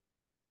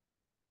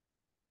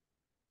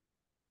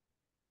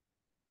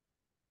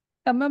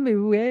အမှတ်မိ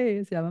ဘူးဟဲ့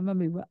ဆရာမမှတ်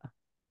မိဘူးอ่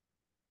ะ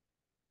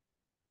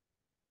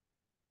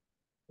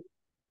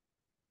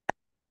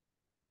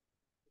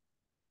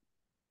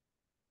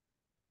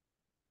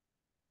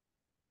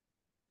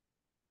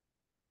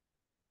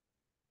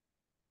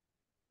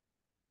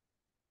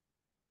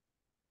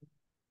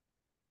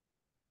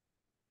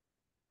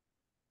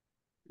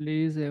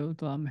40ကို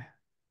သွားမယ်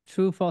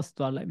true false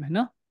သွားလိုက်မယ်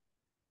နော်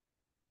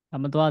အ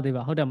မသွားသေး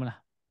ပါဟုတ်တယ်မလား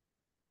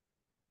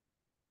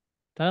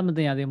ဒါတော့မ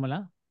သိရသေးဘူးမ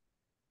လား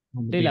ဟု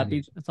တ်မ လေ့ သိရ လာ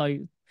သေး ပြီး ဘူး sorry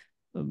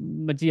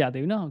မကြည့်ရ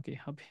သေးဘူးနော်โอเค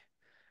ဟုတ်ပြီ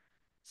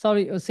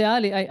sorry ဆရာက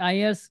လေ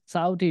IELTS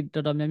စာအုပ်တွေ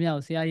တော်တော်များများ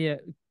ကိုဆရာရဲ့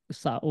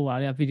စာဟိုဟာ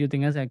တွေကဗီဒီယိုသ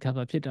င်ခန်းစာ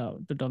cover ဖြစ်တော့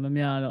တော်တော်များ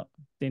များတော့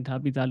သင်ထား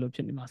ပြီးသားလို့ဖြ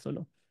စ်နေမှာဆို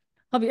လို့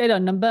ဟုတ်ပြီအဲ့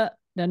တော့ number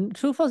the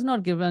true false not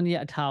given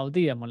ရဲ့အထာကို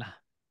သိရမလား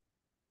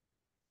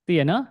သိ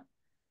ရနော်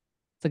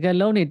စကား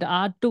လုံးတွေတ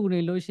အားတုနေ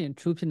လို့ရှိရင်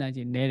true ဖြစ်နိုင်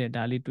ခြေနည်းတယ်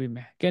ဒါလေးတွေးမ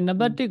ယ်ကဲ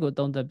number 1ကို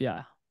သုံးသပ်ပြ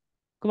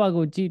ကိုယ့်ဘာ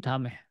ကိုကြည့်ထား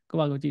မယ်ကို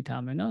ယ့်ဘာကိုကြည့်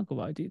ထားမယ်နော်ကိုယ့်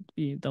ဘာကြည့်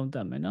ပြီးသုံးသ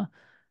ပ်မယ်နော်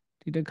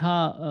ဒီတစ်ခါ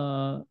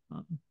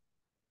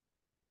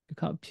ဒီ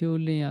ခါဖြိုး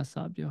လင်းရစ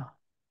ပြော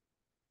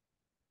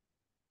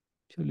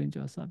ဖြိုးလင်း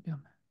ကျော်စပြော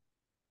မယ်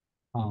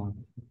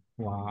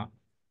ဟိုဟာ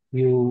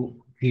view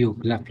view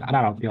left လားအဲ့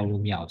ဒါတော့ပြော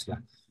လို့မရဘူးဆရာ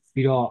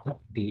ပြီးတော့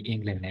ဒီ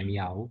English လည်းမ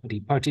ရဘူးဒီ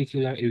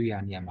particular area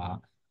နေရာမှာ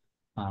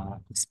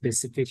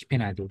specific ဖြစ်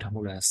နိုင်တယ်ထား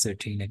မို့လဲ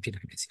certain လည်းဖြစ်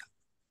နိုင်တယ်ဆရာ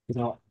ပြီး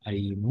တော့အဲ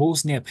ဒီ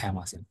most နဲ့ဖမ်း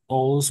ပါဆရာ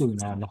all ဆိုရင်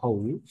တော့မဟုတ်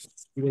ဘူး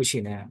ပြီးလို့ရှိရ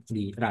င်လည်း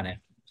ဒီအဲ့ဒါနဲ့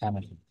ဖမ်းမ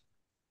ယ်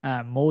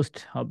most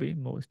ဟုတ်ပြီ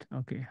most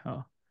okay ဟု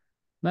တ်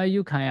မ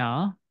ယူခိုင်းရအော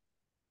င်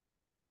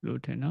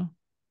လို့ထင်နော်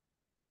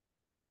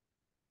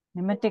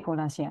နံပါတ်1ကို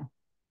လားဆရာ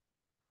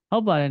ဟု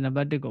တ်ပါတယ်နံ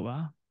ပါတ်1ကိုပါ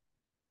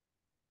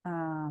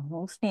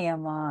most နေရာ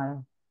မှာ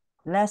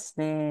less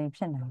လည်း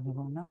ဖြစ်နိုင်တယ်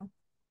ပေါ့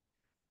နော်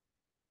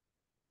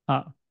ဟု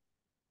တ်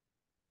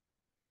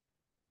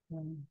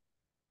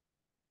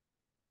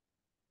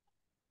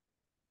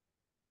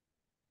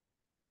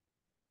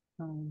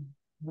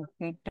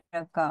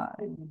located က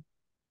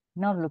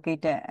not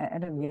located အဲ့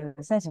လိုမျိုး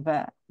search ဘ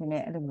က်နည်းန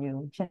ည်းအဲ့လို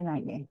မျိုးဖြစ်နို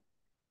င်တယ်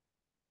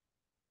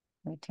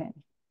ဟုတ်တယ်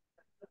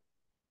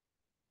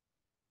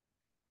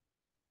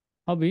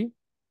ဟုတ်ပြီ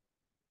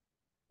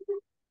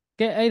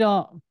ကဲအဲ့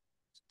တော့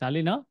ဒါ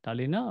လေးနော်ဒါ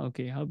လေးနော်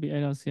okay ဟုတ်ပြီ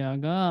အဲ့တော့ဆရာ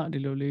ကဒီ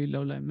လိုလေး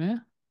လောက်လိုက်မယ်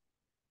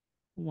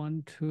1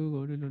 2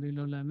ကိုဒီလိုလေး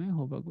လောက်လိုက်မယ်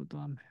ဟိုဘက်ကို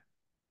သွားမယ်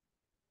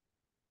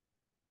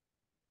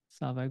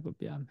စာပိုက်ကို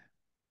ပြမယ်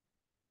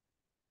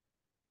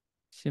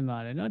ရှင်းပါ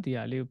တယ်နော်ဒီ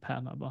ဟာလေးကိုဖ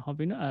တ်မှာပေါ့ဟုတ်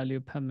ပြီနော်အဲ့ဒါလေး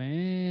ကိုဖတ်မ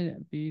ယ်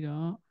တဲ့ပြီး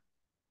တော့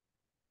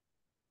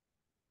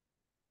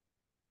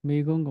မိ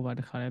ကုန်းကပါတ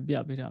စ်ခါလေးပြ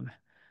ပေးထားမယ်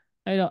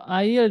အဲ့တော့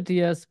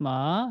IELTS မှာ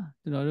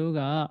ကျွန်တော်တို့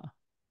က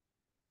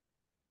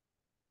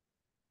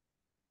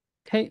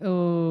ဟို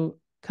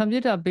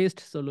computer based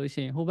ဆိုလို့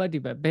ရှိရင်ဟိုဘက်ဒီ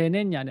ဘက်ဘယ်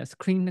နဲ့ညာနဲ့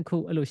screen နှစ်ခု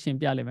အဲ့လိုရှင်း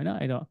ပြလိမ့်မယ်နော်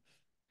အဲ့တော့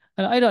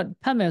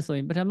ဖတ်မယ်ဆိုရ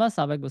င်ပထမ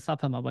စာဘက်ကိုစ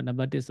ဖတ်မှာပေါ့နံ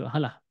ပါတ်1ဆိုဟု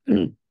တ်လား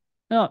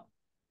အဲ့တော့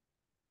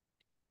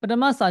ပထ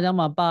မစာကြောင်း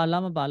မှာပါ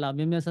လားမပါလား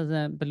မြင်မြင်ဆန်းဆ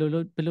န်းဘယ်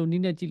လိုန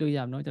ည်းနဲ့ကြည့်လို့ရ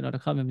မလို့ကျွန်တော်တ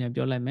စ်ခါမြင်မြင်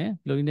ပြောလိုက်မယ်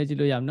ဘယ်လိုနည်းနဲ့ကြည့်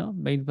လို့ရမလို့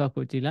main verb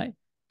ကိုကြည့်လိုက်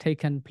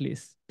taken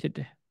place ဖြစ်တ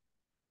ယ်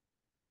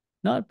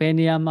နော်ဘယ်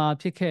နေရာမှာ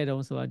ဖြစ်ခဲ့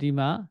တုံးဆိုတာဒီ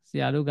မှာဆ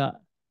ရာတို့က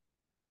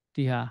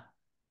ဒီဟာ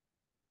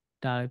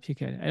ဒါဖြစ်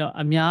ခဲ့တယ်အဲ့တော့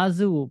အများ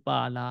စုကိုပါ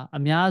လားအ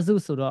များစု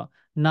ဆိုတော့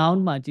noun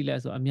မှာကြည့်လို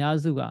က်ဆိုအများ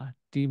စုက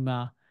ဒီမှာ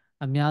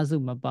အများစု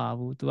မပါ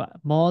ဘူးသူက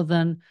more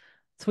than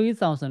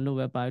 3000လို့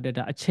ပဲပါရတဲ့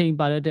ဒါအချိန်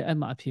ပါရတဲ့အဲ့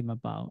မှာအဖြေမ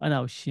ပါဘူးအဲ့ဒါ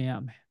ကိုရှင်းရ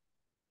မယ်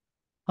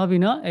ဟုတ်ပြီ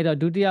နော်အဲ့တော့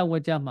ဒုတိယဝ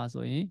က်ကြမှာ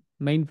ဆိုရင်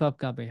main verb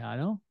ကပဲဟာ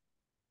တော့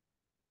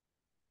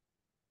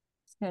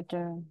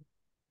scatter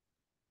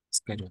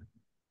schedule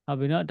ဟုတ်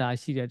ပြီနော်ဒါ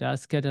ရှိတယ်ဒါ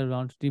scatter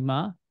around ဒီမှာ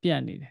ပြ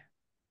န့်နေတယ်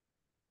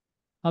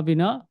ဟုတ်ပြီ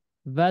နော်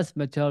vast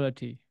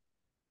majority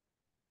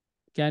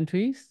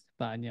countries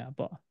ပါညာ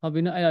ပေါ့ဟုတ်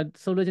ပြီနော်အဲ့ဒါ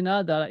ဆိုလိုချင်တာ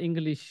ကဒါ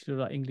English လို့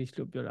တော့ English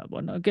လို့ပြောတာ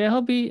ပေါ့နော်ကဲဟု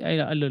တ်ပြီအဲ့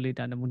ဒါအဲ့လိုလေး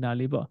ဒါနမူနာ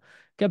လေးပေါ့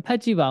ကဲဖတ်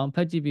ကြည့်ပါအောင်ဖ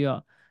တ်ကြည့်ပြီး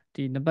တော့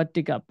ဒီနံပါတ်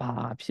1ကဘာ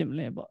ဖြစ်မ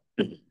လဲပေါ့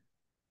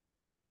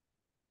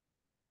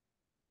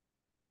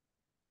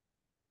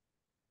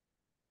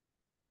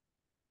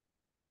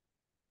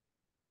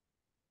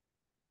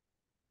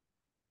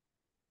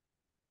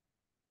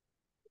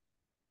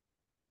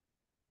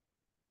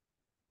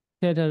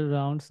scatter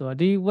around ဆိုတာ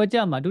ဒီဝက်ကြ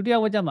မှာဒုတိယ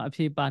ဝက်ကြမှာအ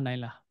ဖြေပါနိုင်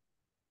လား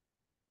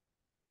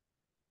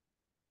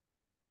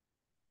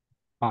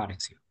ပါတယ်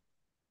ဆရာ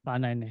ပါ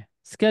နိုင်တယ်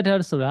scatter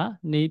ဆိုတာ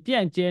နေပြ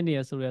န့်ကျဲနေရ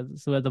ဆို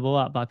တဲ့သဘောက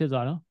ဘာဖြစ်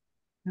သွားတော့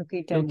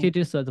located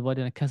located ဆိုတဲ့သဘောတ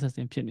ည်းနဲ့ ခက်ဆက်စ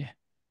င်ဖြစ်နေ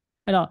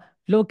အဲ့တော့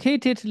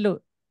located လို့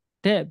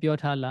တဲ့ပြော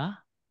ထားလား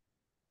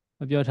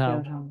မပြောထား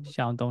ဘူး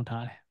ရှောင်းသုံး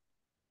ထားတယ်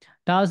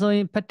ဒါဆိုရ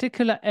င်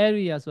particular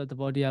area ဆိုတဲ့သ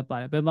ဘောတရားပါ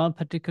တယ်ဘယ်မှာ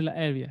particular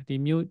area ဒီ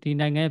မြို့ဒီ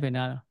နိုင်ငံရဲ့ဘယ်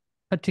နာ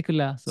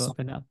particular ဆိုတော့ဘ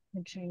ယ်နာ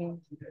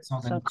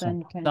southern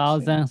country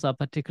thousand ဆို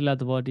particular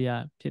သဘောတ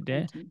ရားဖြစ်တ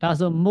ယ်ဒါ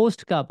ဆို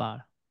most ကပါ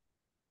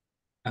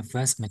a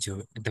vast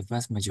majority the vast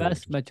vast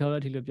majority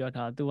majority လို့ပြော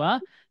ထားသူက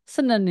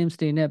synonyms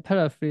တွေနဲ့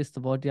paraphrase သ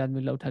ဘောတရား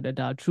မျိုးလောက်ထားတယ်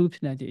ဒါ true ဖြ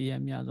စ်နေကြအရ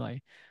င်များသွားပြီ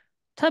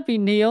ထပ်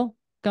ပြီးနေအောင်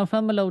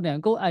confirm မလုပ်နဲ့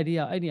ကိုယ်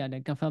idea အဲ့ဒီအရာ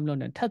နဲ့ confirm လုပ်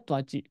နဲ့ထပ်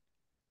သွားကြည့်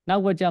နော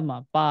က်ဝက်ကြမှာ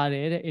ပါတ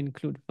ယ်တဲ့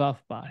include verb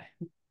ပါတယ်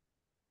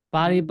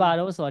ဘာတွေပါ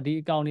တော့ဆိုတော့ဒီ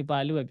အကောင်တွေပါ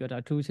တယ်လို့ပဲပြောတာ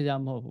ထူးခြား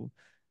ခြားမဟုတ်ဘူး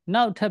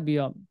နောက်ထပ်ပြီး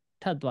တော့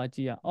ထပ်သွားကြ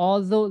ည့်ရ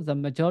although the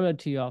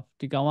majority of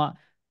ဒီကောင်က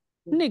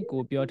နှစ်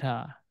ကိုပြော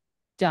ထား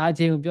ကြာ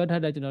ချိန်ကိုပြော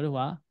ထားတဲ့ကျွန်တော်တို့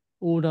က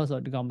older ဆို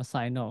တော့ဒီကောင်မ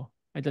ဆိုင်တော့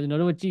အဲ့တော့ကျွန်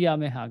တော်တို့ကြည့်ရ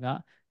မယ့်ဟာက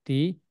ဒီ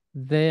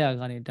there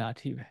ကနေဒါအ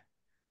ထိပဲ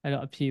အဲ့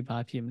တော့အဖြေဘာ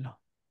ဖြစ်မလို့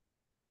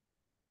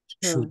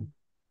true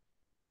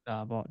ဒါ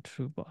ပေါ့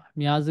true ပေါ့အ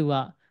များစုက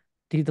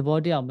ဒီသဘော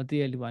တရားမသိ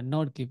တဲ့လူက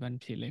not given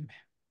ဖြစ်လိမ့်မ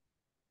ယ်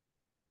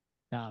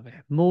ဒါပဲ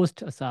most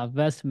အစား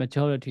vast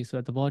majority ဆို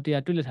တဲ့သဘောတ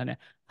ရားတွေ့လက်ထားတယ်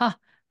ဟာ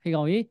ဟေး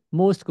ကောင်ကြီး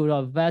most ကို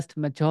တော့ vast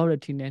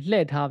majority နဲ့လှ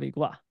ည့်ထားပြီ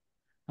ကွာ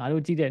ငါ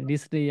တို့ကြည့်တဲ့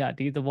listening က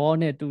ဒီသဘော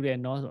နဲ့တူတယ်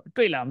နော်ဆိုတော့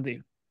တွေ့လားမသိ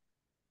ဘူး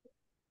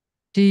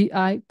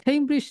DI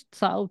Cambridge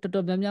စာအုပ်တော်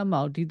တော်များများမှာ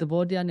ဒီသ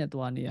ဘောတရားနဲ့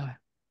သွားနေရတ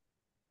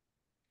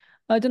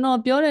ယ်ကျွန်တော်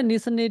ပြောတဲ့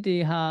listening တွေ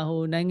ဟာ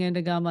ဟိုနိုင်ငံတ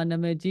ကာမှာနာ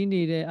မည်ကြီး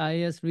နေတဲ့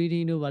IELTS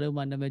reading တို့ဘာလို့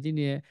မှနာမည်ကြီး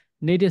နေတဲ့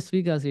native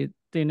speakers တွေ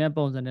သင်တဲ့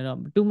ပုံစံနဲ့တော့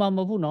တူမှာမ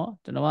ဟုတ်ဘူးเนาะ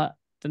ကျွန်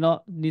တော်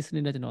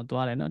listening နဲ့ကျွန်တော်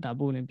သွားတယ်เนาะဒါ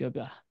ပို့ရင်ပြောပြ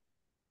တာ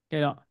ကဲ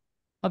တော့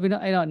ဟုတ်ပြီเนา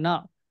ะအဲ့တော့ now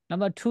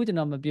number 2ကျွန်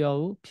တော်မပြော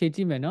ဘူးဖြည့်ကြ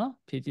ည့်မယ်เนาะ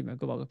ဖြည့်ကြည့်မယ်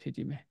ကိုယ့်ဘာကိုဖြည့်ကြ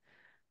ည့်မယ်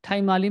ထို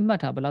င်မာလေးမှတ်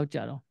ထားဘယ်လောက်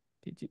ကြာတော့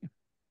ဖြည့်ကြည့်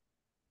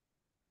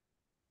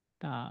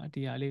ဒါ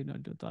ဒီဟာလေးတော့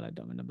သွားလိုက်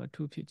တော့မယ် number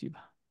 2ဖြည့်ကြည့်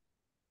ပါ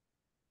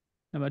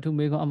number 2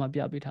မေးခွန်းအမှပြ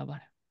ပေးထားပါ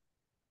တယ်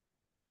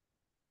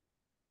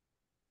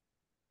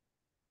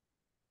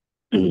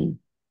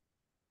။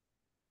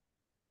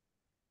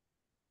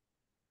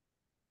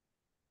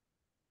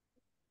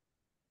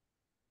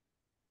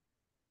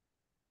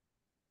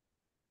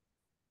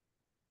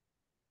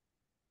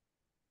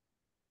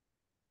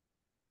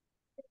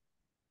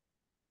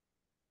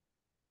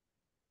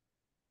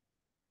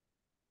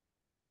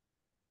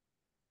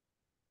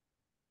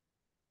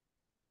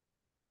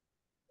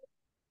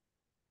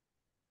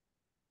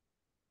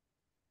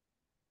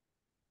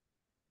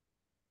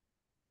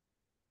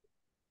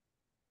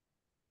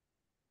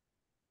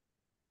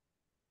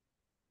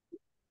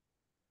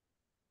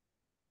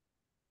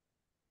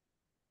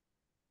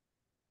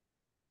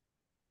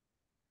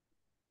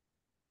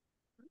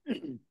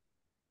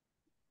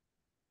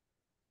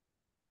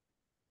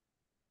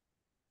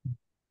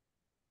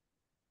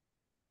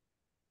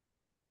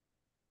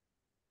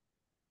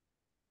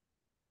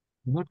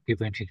 not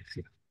given ဖြစ်တယ်ဆ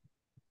ရာ ခ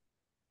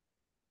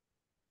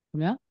င်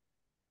ဗျာ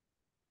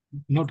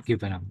not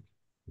given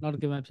not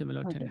given ဖြစ်မ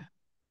လို့ထင်တယ်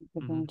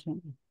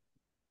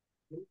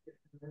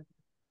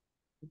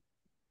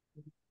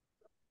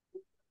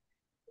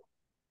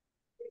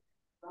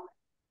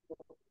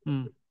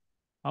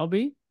ဟုတ်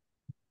ပြီ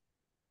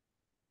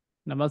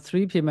number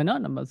 3ဖြစ်မယ်နော်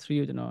number 3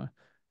ကိုကျွန်တော်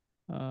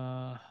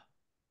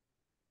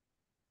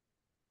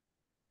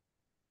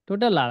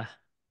တိုးတက်လာလား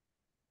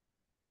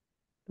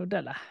တိုးတ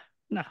က်လာ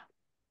နော်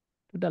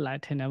တိုးတက်လာ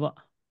ထင်တယ်ပေါ့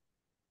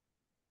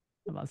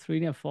number 3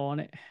နဲ့4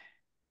နဲ့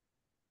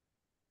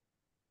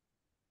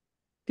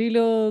ဒီ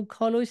လို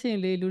ခေါ်လို့ရှိရင်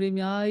လေလူတွေအ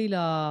များကြီး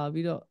လာ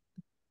ပြီးတော့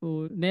ဟို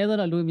အနည်းဆုံး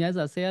တော့လူအများ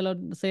ကြီးဆို10ရက်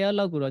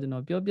လောက်ကိုတော့ကျွန်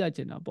တော်ပြောပြချ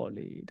င်တာပေါ့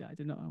လေဒါ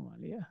ကျွန်တော်ဟိုပါ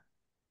လေ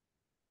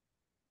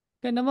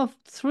ကဲ number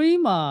 3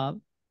မှာ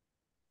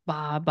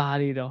ဘာ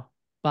တွေတော့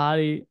ဘာ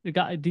တွေက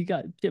အဓိက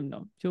ဖြစ်မ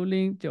လို့ဖြိုးလ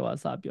င်းကျော်အ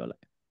စားပြောလို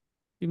က်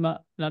ပြီးမှ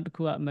နောက်တစ်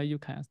ခုကအမယူ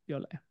ခံပြော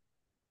လိုက်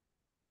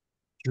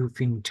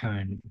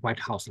Huffington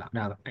White House လား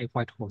အဲ့ဒါအဲ့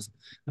White House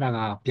အဲ့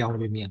ဒါကပြောင်း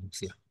လို့မရဘူးဆ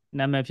ရာ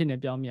နာမည်ဖြစ်နေ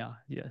ပြောင်းမရ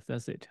yes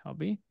that's it ဟုတ်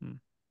ပြီ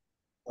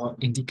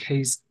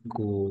indicate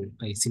ကို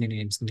အဲ့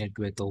synonyms နဲ့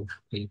တွဲသုံး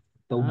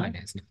နိုင်တ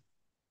ယ်ဆရာ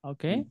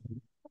okay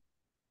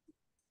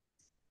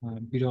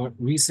ပြီးတော့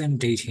recent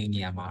dating နေ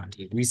ရာမှာ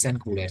ဒီ recent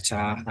ကိုလည်း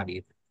ခြားဟာတွေ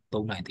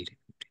သုံးနိုင်သေးတယ်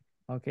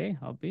okay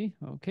ဟုတ်ပြီ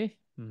okay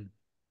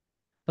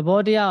သဘော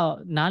တရား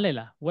နားလည်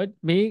လား what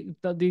မေး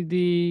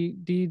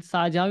ဒီ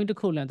စာကြောင်းကြီးတစ်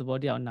ခုလည်းသဘော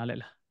တရားနားလည်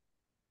လား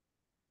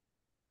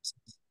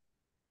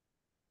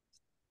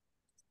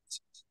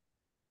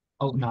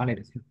ဟုတ်နားလေတ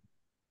ယ်ဆရာ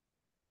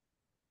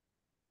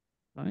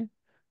ဟုတ်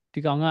ဒီ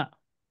ကောင်က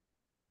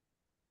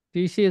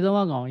ဒီရှေ့ဆုံးက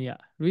ကောင်ကြီးက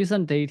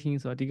recent dating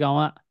ဆိုတော့ဒီကောင်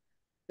က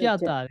ပြ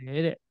တာတ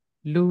ယ်တဲ့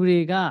လူတွေ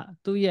က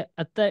သူ့ရဲ့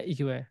အသက်အ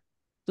ရွယ်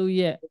သူ့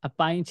ရဲ့အ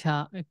ပိုင်း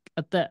ခြား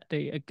အသက်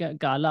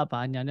ကာလ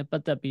ဘာညာနဲ့ပ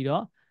တ်သက်ပြီး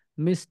တော့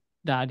miss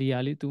ဒါဒီယာ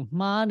လေး तू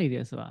မှားနေတ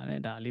ယ်ဆိုတာ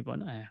နဲ့ဒါလေးပေါ့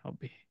နော်ဟုတ်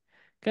ပြီ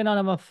ကဲနောက်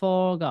number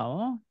 4ကရော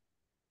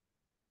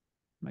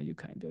မယူ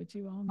ခိုင်ပြောကြ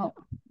ည့်ပါဦး ဟုတ်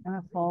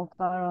number 4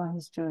ကတော့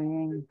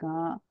historian က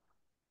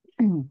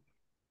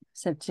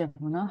subject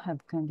ပေါ့နော်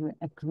have come to an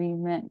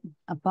agreement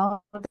about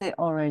the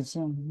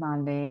origin မှာ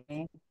လ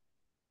ည်း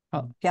ဟု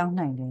တ် ပြောင်း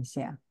နိုင်တယ်ဆ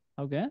ရာ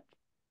ဟုတ်ကဲ့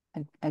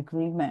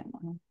agreement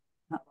ပေါ့နော်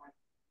ဟုတ်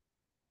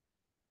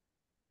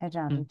အဲ့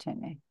ဒါလို့ထင်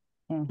တယ်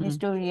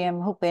historian မ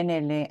ဟုတ်ဘဲ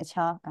နဲ့လည်းအ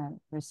ခြား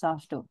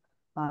research တို့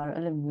ပါတော့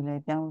အဲ့လိုမျိုးလ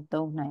ည်းပြောင်း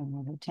သုံးနိုင်တ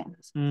ယ်လို့ထင်တ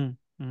ယ်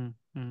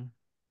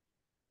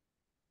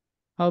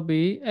ဟုတ်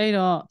ပြီအဲ့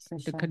တော့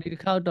social ဒီတ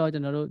စ်ခေါက်တော့ကျွ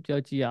န်တော်တို့ပြော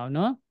ကြည့်အောင်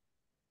နော်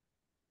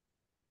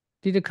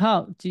ဒီတစ်ခေါ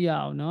က်ကြည့်ရ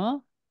အောင်နော်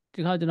ဒီ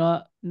တစ်ခေါက်ကျွန်တော်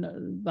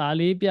ဗာ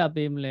လေးပြ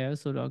ပေးမလဲ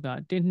ဆိုတော့က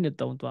1 2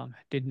 3သွားမ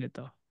ယ်1 2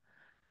 3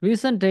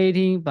 recent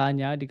dating ဘာ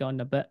ညာဒီကောင်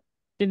နံပါတ်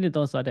1 2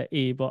 3ဆိုတဲ့ A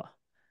ပေါ့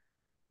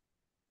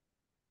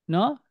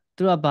နော်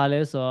သူကဘာ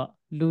လဲဆိုတော့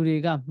လူတွေ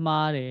က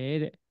မှားတယ်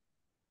တဲ့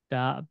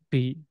ဒါ B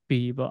B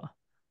ပေါ့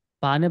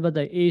ဘာနဲ့ပတ်သ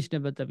က် age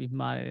နဲ့ပတ်သက်ပြီး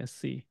မှားတယ်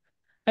C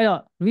အဲ့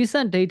တော့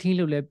recent dating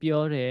လို့လည်း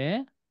ပြောတယ်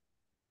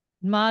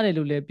မှားတယ်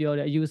လို့လည်းပြောတ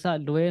ယ်အယူဆ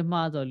လွဲ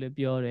မှားဆိုလို့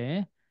ပြောတယ်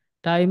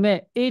ဒါပေမဲ့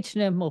age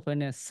နဲ့မဟုတ်ဘဲ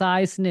နဲ့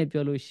size နဲ့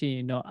ပြောလို့ရှိရ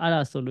င်တော့အဲ့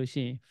ဒါဆိုလို့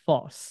ရှိရင်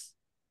false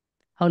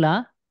ဟုတ်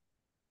လား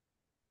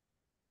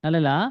နားလ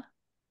ည်လား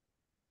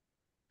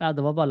အဲ့ဒါသ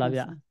ဘောပေါက်လား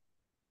ဗျ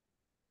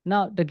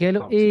နောက်တကယ်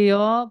လို့ A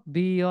ရော B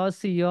ရော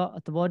C ရော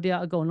သဘောတ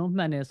ရားအကုန်လုံး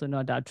မှန်တယ်ဆို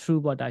တော့ဒါ true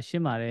ပေါ့ဒါရှ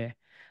င်းပါတယ်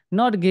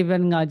not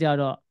given ကကြ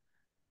တော့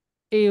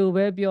A ကို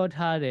ပဲပြော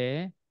ထားတယ်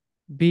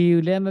B ကို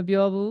လည်းမ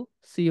ပြောဘူး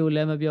C ကိုလ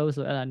ည်းမပြောဘူး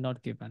ဆိုအဲ့ဒါ not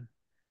given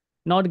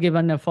not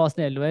given နဲ့ false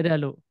နဲ့လွဲတယ်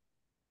လို့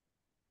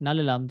နားလ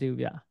ည်လားမသိဘူး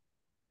ဗျ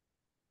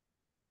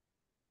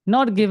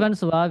not given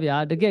ဆိုတာဗျာ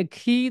တကယ်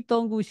key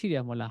 3ခုရှိတ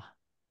ယ်မဟုတ်လား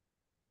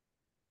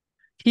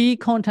key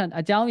content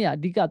အကြောင်းအရာ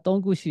အဓိက3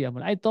ခုရှိတယ်မဟု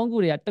တ်လားအဲ့3ခု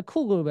တွေကတစ်ခု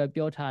ကိုပဲ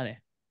ပြောထားတယ်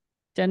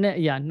ကျန်တဲ့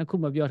အရာ2ခု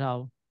မပြောထား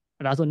ဘူး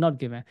အဲ့ဒါဆို not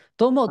given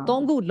သို့မဟုတ်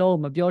3ခုလုံး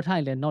မပြောထားရ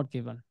င်လည်း not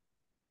given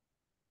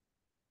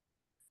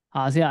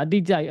ဟာဆရာအတိ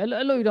အကျကြီးအဲ့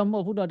လိုတော့မဟု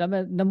တ်ဘူးတော့ဒါပေ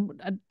မဲ့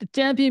ကျ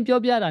မ်းပြင်းပြော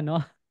ပြတာ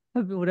နော်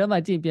ဟိုထဲမှာ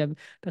ကြည့်ပြန်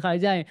တခါ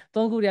ကျရင်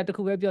3ခုတည်းတစ်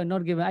ခုပဲပြော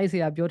not given အဲ့ဆ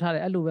ရာပြောထားတ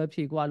ယ်အဲ့လိုပဲ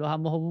ဖြေကွာလို့ဟာ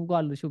မဟုတ်ဘူးကွာ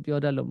လို့ရှုပြော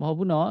တတ်လို့မဟုတ်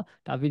ဘူးနော်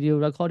ဒါ video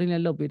recording လ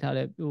ည်းလုပ်ပေးထားတ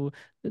ယ်ဟို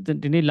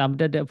ဒီနေ့လာမ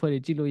တက်တဲ့အဖွဲ့တွေ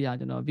ကြည့်လို့ရ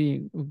ကျွန်တော်ပြီးရင်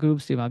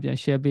groups တွေမှာပြန်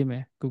share ပေးမ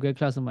ယ် Google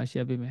Class မှာ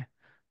share ပေးမယ်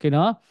โอเค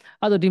နော်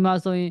အဲ့ဒါဒီမှာ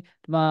ဆိုရင်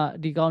ဒီမှာ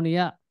ဒီကောင်တွေ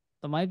က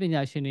သမိုင်းပ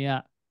ညာရှင်တွေက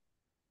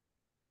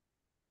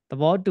သ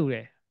ဘောတူတ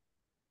ယ်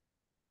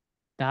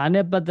ဒါ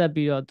နဲ့ပတ်သက်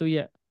ပြီးတော့သူ့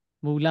ရဲ့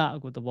မူလ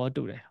ကိုသဘော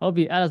တူတယ်ဟုတ်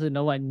ပြီအဲ့ဒါဆို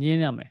တော့ည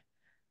င်းရမယ်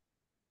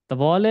သ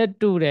ဘောလဲ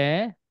တူတယ်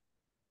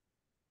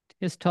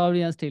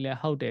historians တွေလည်း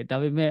ဟုတ်တယ်ဒါ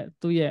ပေမဲ့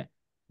သူ့ရဲ့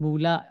မူ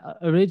လ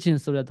origin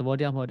ဆိုတဲ့သဘော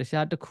တရားမဟုတ်တ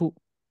ခြားတစ်ခု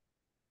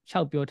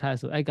၆ပြောထား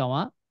ဆိုအဲ့ကောင်က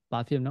ဘာ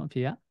ဖြစ်မလို့အ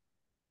ဖြေက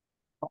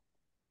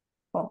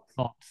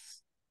false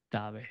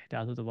ဒါပဲဒါ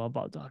ဆိုသဘော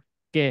ပေါက်သွားပြီ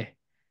ကဲ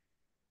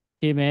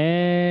ဖြေမ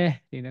ယ်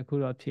ဒီနေ့ခု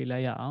တော့ဖြေလို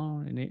က်ရအောင်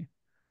ဒီနေ့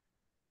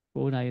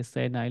9နာရီ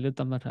10နာရီလို့သ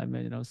တ်မှတ်ထားမ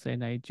ယ်ကျွန်တော်10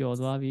နာရီကြော်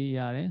သွားပြီရ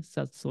တယ်ဆ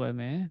က်ဆွဲ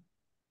မယ်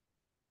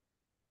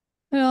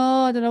အဲ့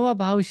တော့ကျွန်တော်က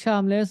ဘာကိုရှာ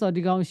မလဲဆိုတော့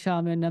ဒီကောင်ရှာ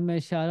မယ်နာမ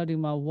ည်ရှာတော့ဒီ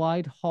မှာ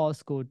white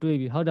horse ကိုတွေ့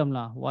ပြီဟုတ်တယ်မ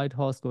လား white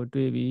horse ကို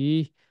တွေ့ပြီ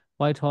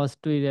white horse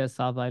တွေ့တဲ့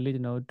server လေး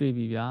ကျွန်တော်တွေ့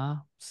ပြီဗျာ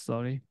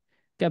sorry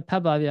ကဲဖ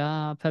တ်ပါဗျာ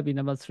ဖတ်ပြီး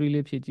number 3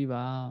လေးဖြည့်ကြည့်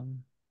ပါ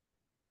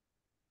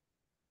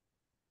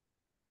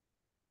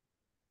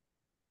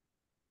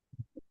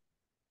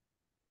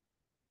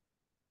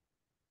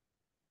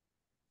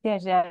ဆ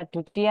ရာ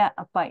ဒုတိယ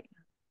အပိုက်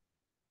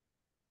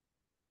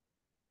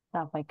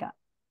စာပိုက်က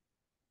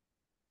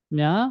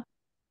ညာ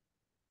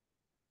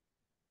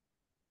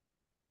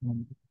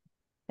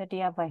တတိ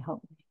ယပိုက်ဟု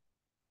တ်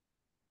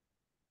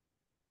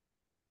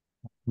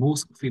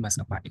most famous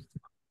about it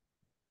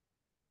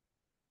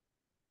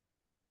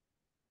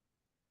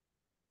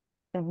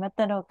the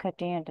method of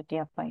cutting တတိ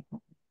ယပိုက်ဟု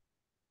တ်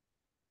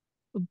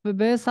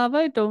ဘယ်စာ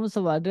ပိုက်တုံး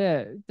ဆိုပါတဲ့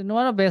ကျွန်တော်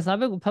ကတော့ဘယ်စာ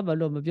ပိုက်ကိုဖတ်ပါ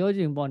လို့မပြောချ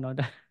င်ဘူးပေါ့နော်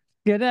ဒါ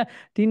ကြတဲ့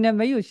ဒီနာ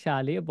မည်ကိုရှာ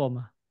လေးအပေါ်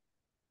မှာ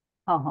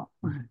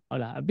ဟု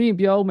တ်လားအပြင်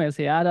ပြောဦးမယ်ဆ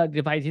ရာကတော့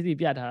ဒီဘိုက်ချင်းစီ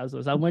ပြထားတာ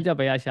ဆိုစောင်းမွေးချက်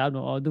ဘယ်ရရှာ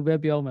လို့သူပဲ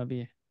ပြောဦးမယ်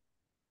ပြီးရင်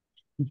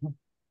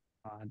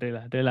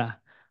တွေ့လား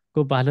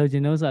ကိုဘာလို့ကျ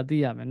င်တော့ဆိုတာသိ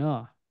ရမယ်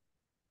နော်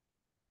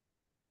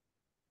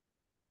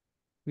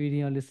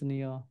video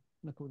listening ရော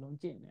နှစ်ခုလုံး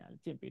ကျင့်နေရ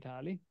ကျင့်ပေး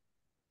ထားလေ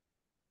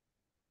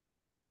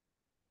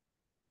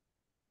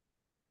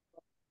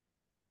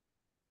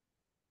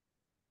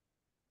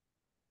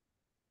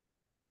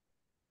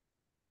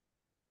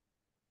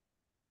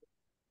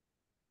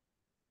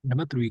နံ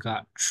ပါတ်3က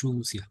true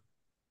ဆရာ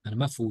နံ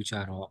ပါတ်4ကျ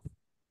တော့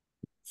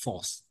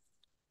false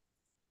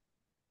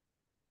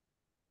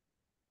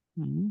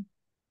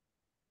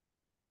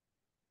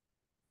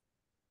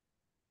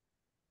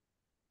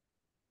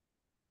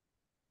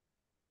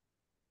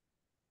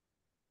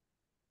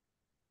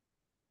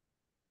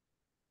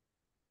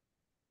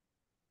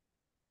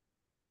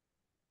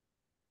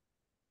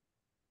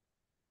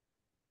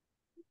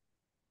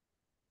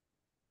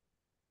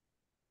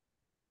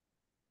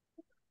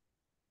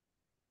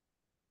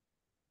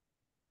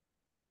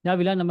ရ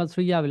ပြီလား number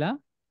 3ရပြီလား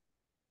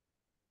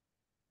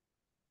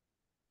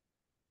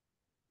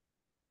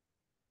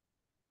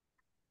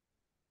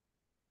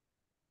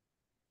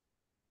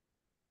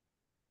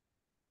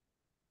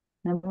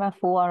နံပါ number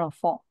 4 ကတော့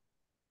 4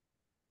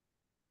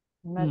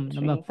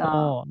 number 3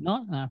 4เนาะ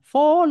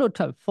4လို့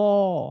ထပ်4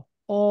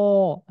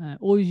 or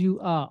o u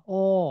r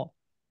or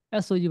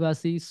s o u r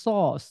c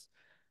source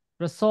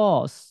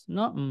resource เ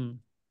นาะ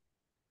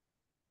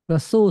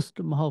resource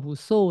မဟုတ်ဘူး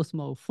source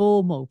မဟုတ် for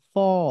မဟုတ်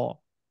for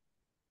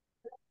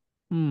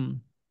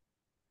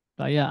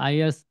ဒါရ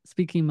IELTS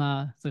speaking မှာ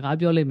စကား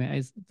ပြောလိမ့်မယ်အဲ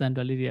စံ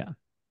တော်လေးတွေက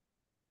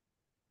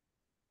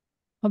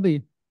ဟုတ်ပြီ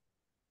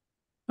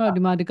အဲ့တော့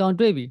ဒီမှာဒီကောင်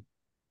တွေ့ပြီ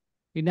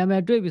ဒီနာမ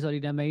ည်တွေ့ပြီဆိုတော့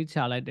ဒီနာမည်ကြီး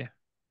ခြာလိုက်တယ်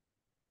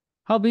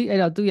ဟုတ်ပြီအဲ့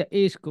တော့သူ့ရဲ့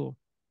age ကို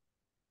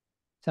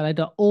ခြာလိုက်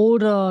တော့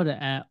older တဲ့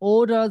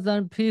older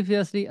than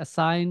previously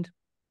assigned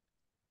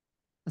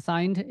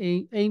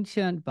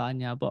ancient ဘာ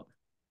ညာပေါ့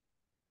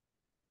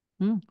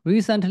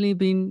recently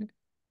been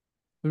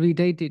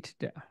redated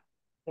တဲ့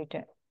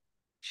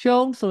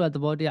shown ဆိုတဲ့သ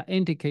ဘောတရား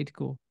indicate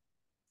ကို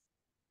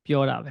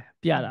ပြောတာပဲ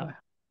ပြတာပဲ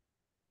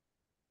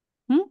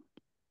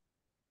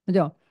အဲ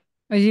ကြောင့်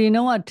အရင်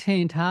တော့ထ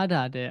င်ထား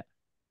တာတဲ့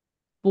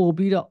ပို့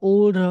ပြီးတော့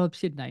older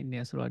ဖြစ်နိုင်တ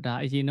ယ်ဆိုတော့ဒါ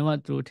အရင်တော့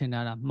သူတို့ထင်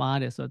ထားတာမှား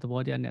တယ်ဆိုတော့သ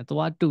ဘောတရားနဲ့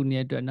သွားတူနေ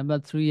တဲ့အတွက် number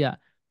 3က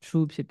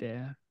true ဖြစ်တယ်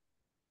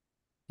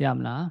ရမ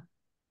လား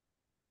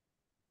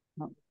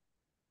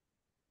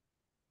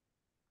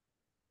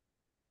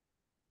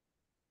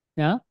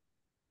ရ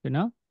ပြီ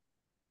နော်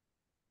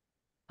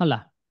ဟုတ်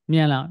လားမြ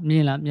င်လားမြ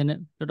င်နေ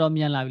တော်တော်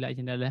မြင်လာပြီလားအရ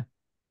င်တည်းလဲ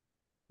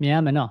မြင်ရ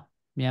မယ်နော်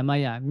မြင်မ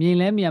ရမြင်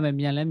လဲမြင်ရမယ်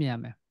မြင်လဲမြင်ရ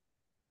မယ်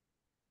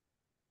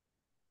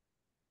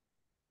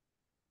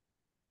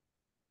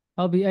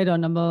ဟုတ်ပြီအဲ့တော့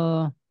number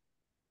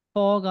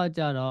 4က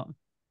ကြတော့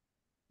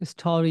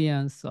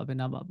historians ဆိုတော့ဘယ်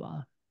နာပါပါ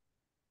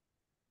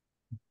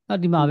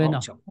ဒီမှာပဲ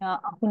နော်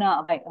ခုန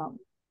အပိုက်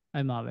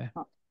အဲ့မှာပဲ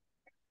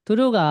သူ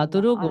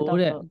တို့ကို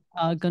တဲ့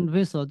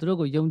convince ဆိုသူတို့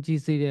ကိုယုံကြည်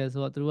စေတယ်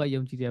ဆိုတော့သူတို့က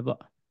ယုံကြည်တယ်ပေါ့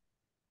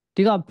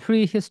ဒီက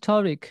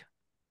prehistoric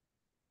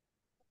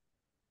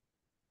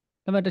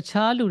ဒါပေမဲ့တ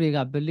ခြားလူတွေက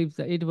believe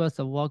that it was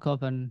the work of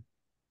an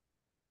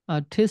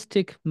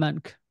artistic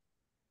monk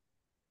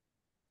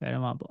ဘယ်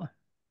တော့မှပေါ့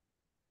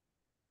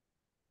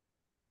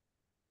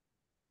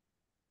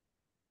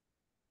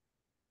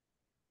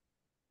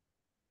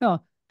တော့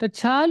တ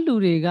ခြားလူ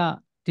တွေက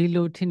ဒီ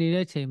လိုထင်နေ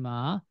တဲ့ချိန်မှာ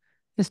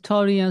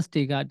historians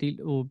တွေကဒီ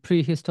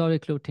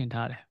prehistoric လို့ထင်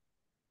ထားတယ်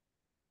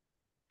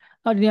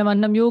ဒီနေရာမှာ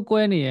2မျိုး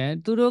ကွဲနေရယ်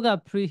သူတို့က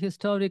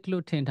prehistoric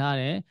လို့ထင်ထား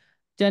တယ်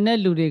ကျန်တဲ့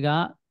လူတွေက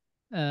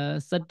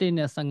17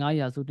နဲ့15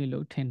ရာစုနှစ်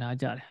လို့ထင်ထား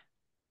ကြတယ်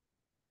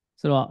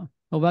ဆိုတော့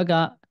ဟိုဘက်က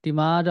ဒီ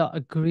မှာတော့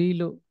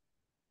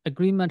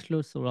agreement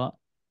လို့ဆိုတော့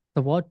သ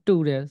ဘောတူ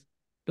တယ်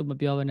လို့မ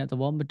ပြောဘဲနဲ့သ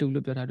ဘောမတူ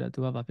လို့ပြောထားတယ်သူ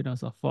ကဘာဖြစ်တော့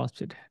ဆို false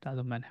ဖြစ်တယ်ဒါ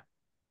ဆိုမှန်တယ်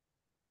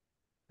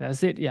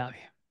that's it ရ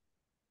ပြီ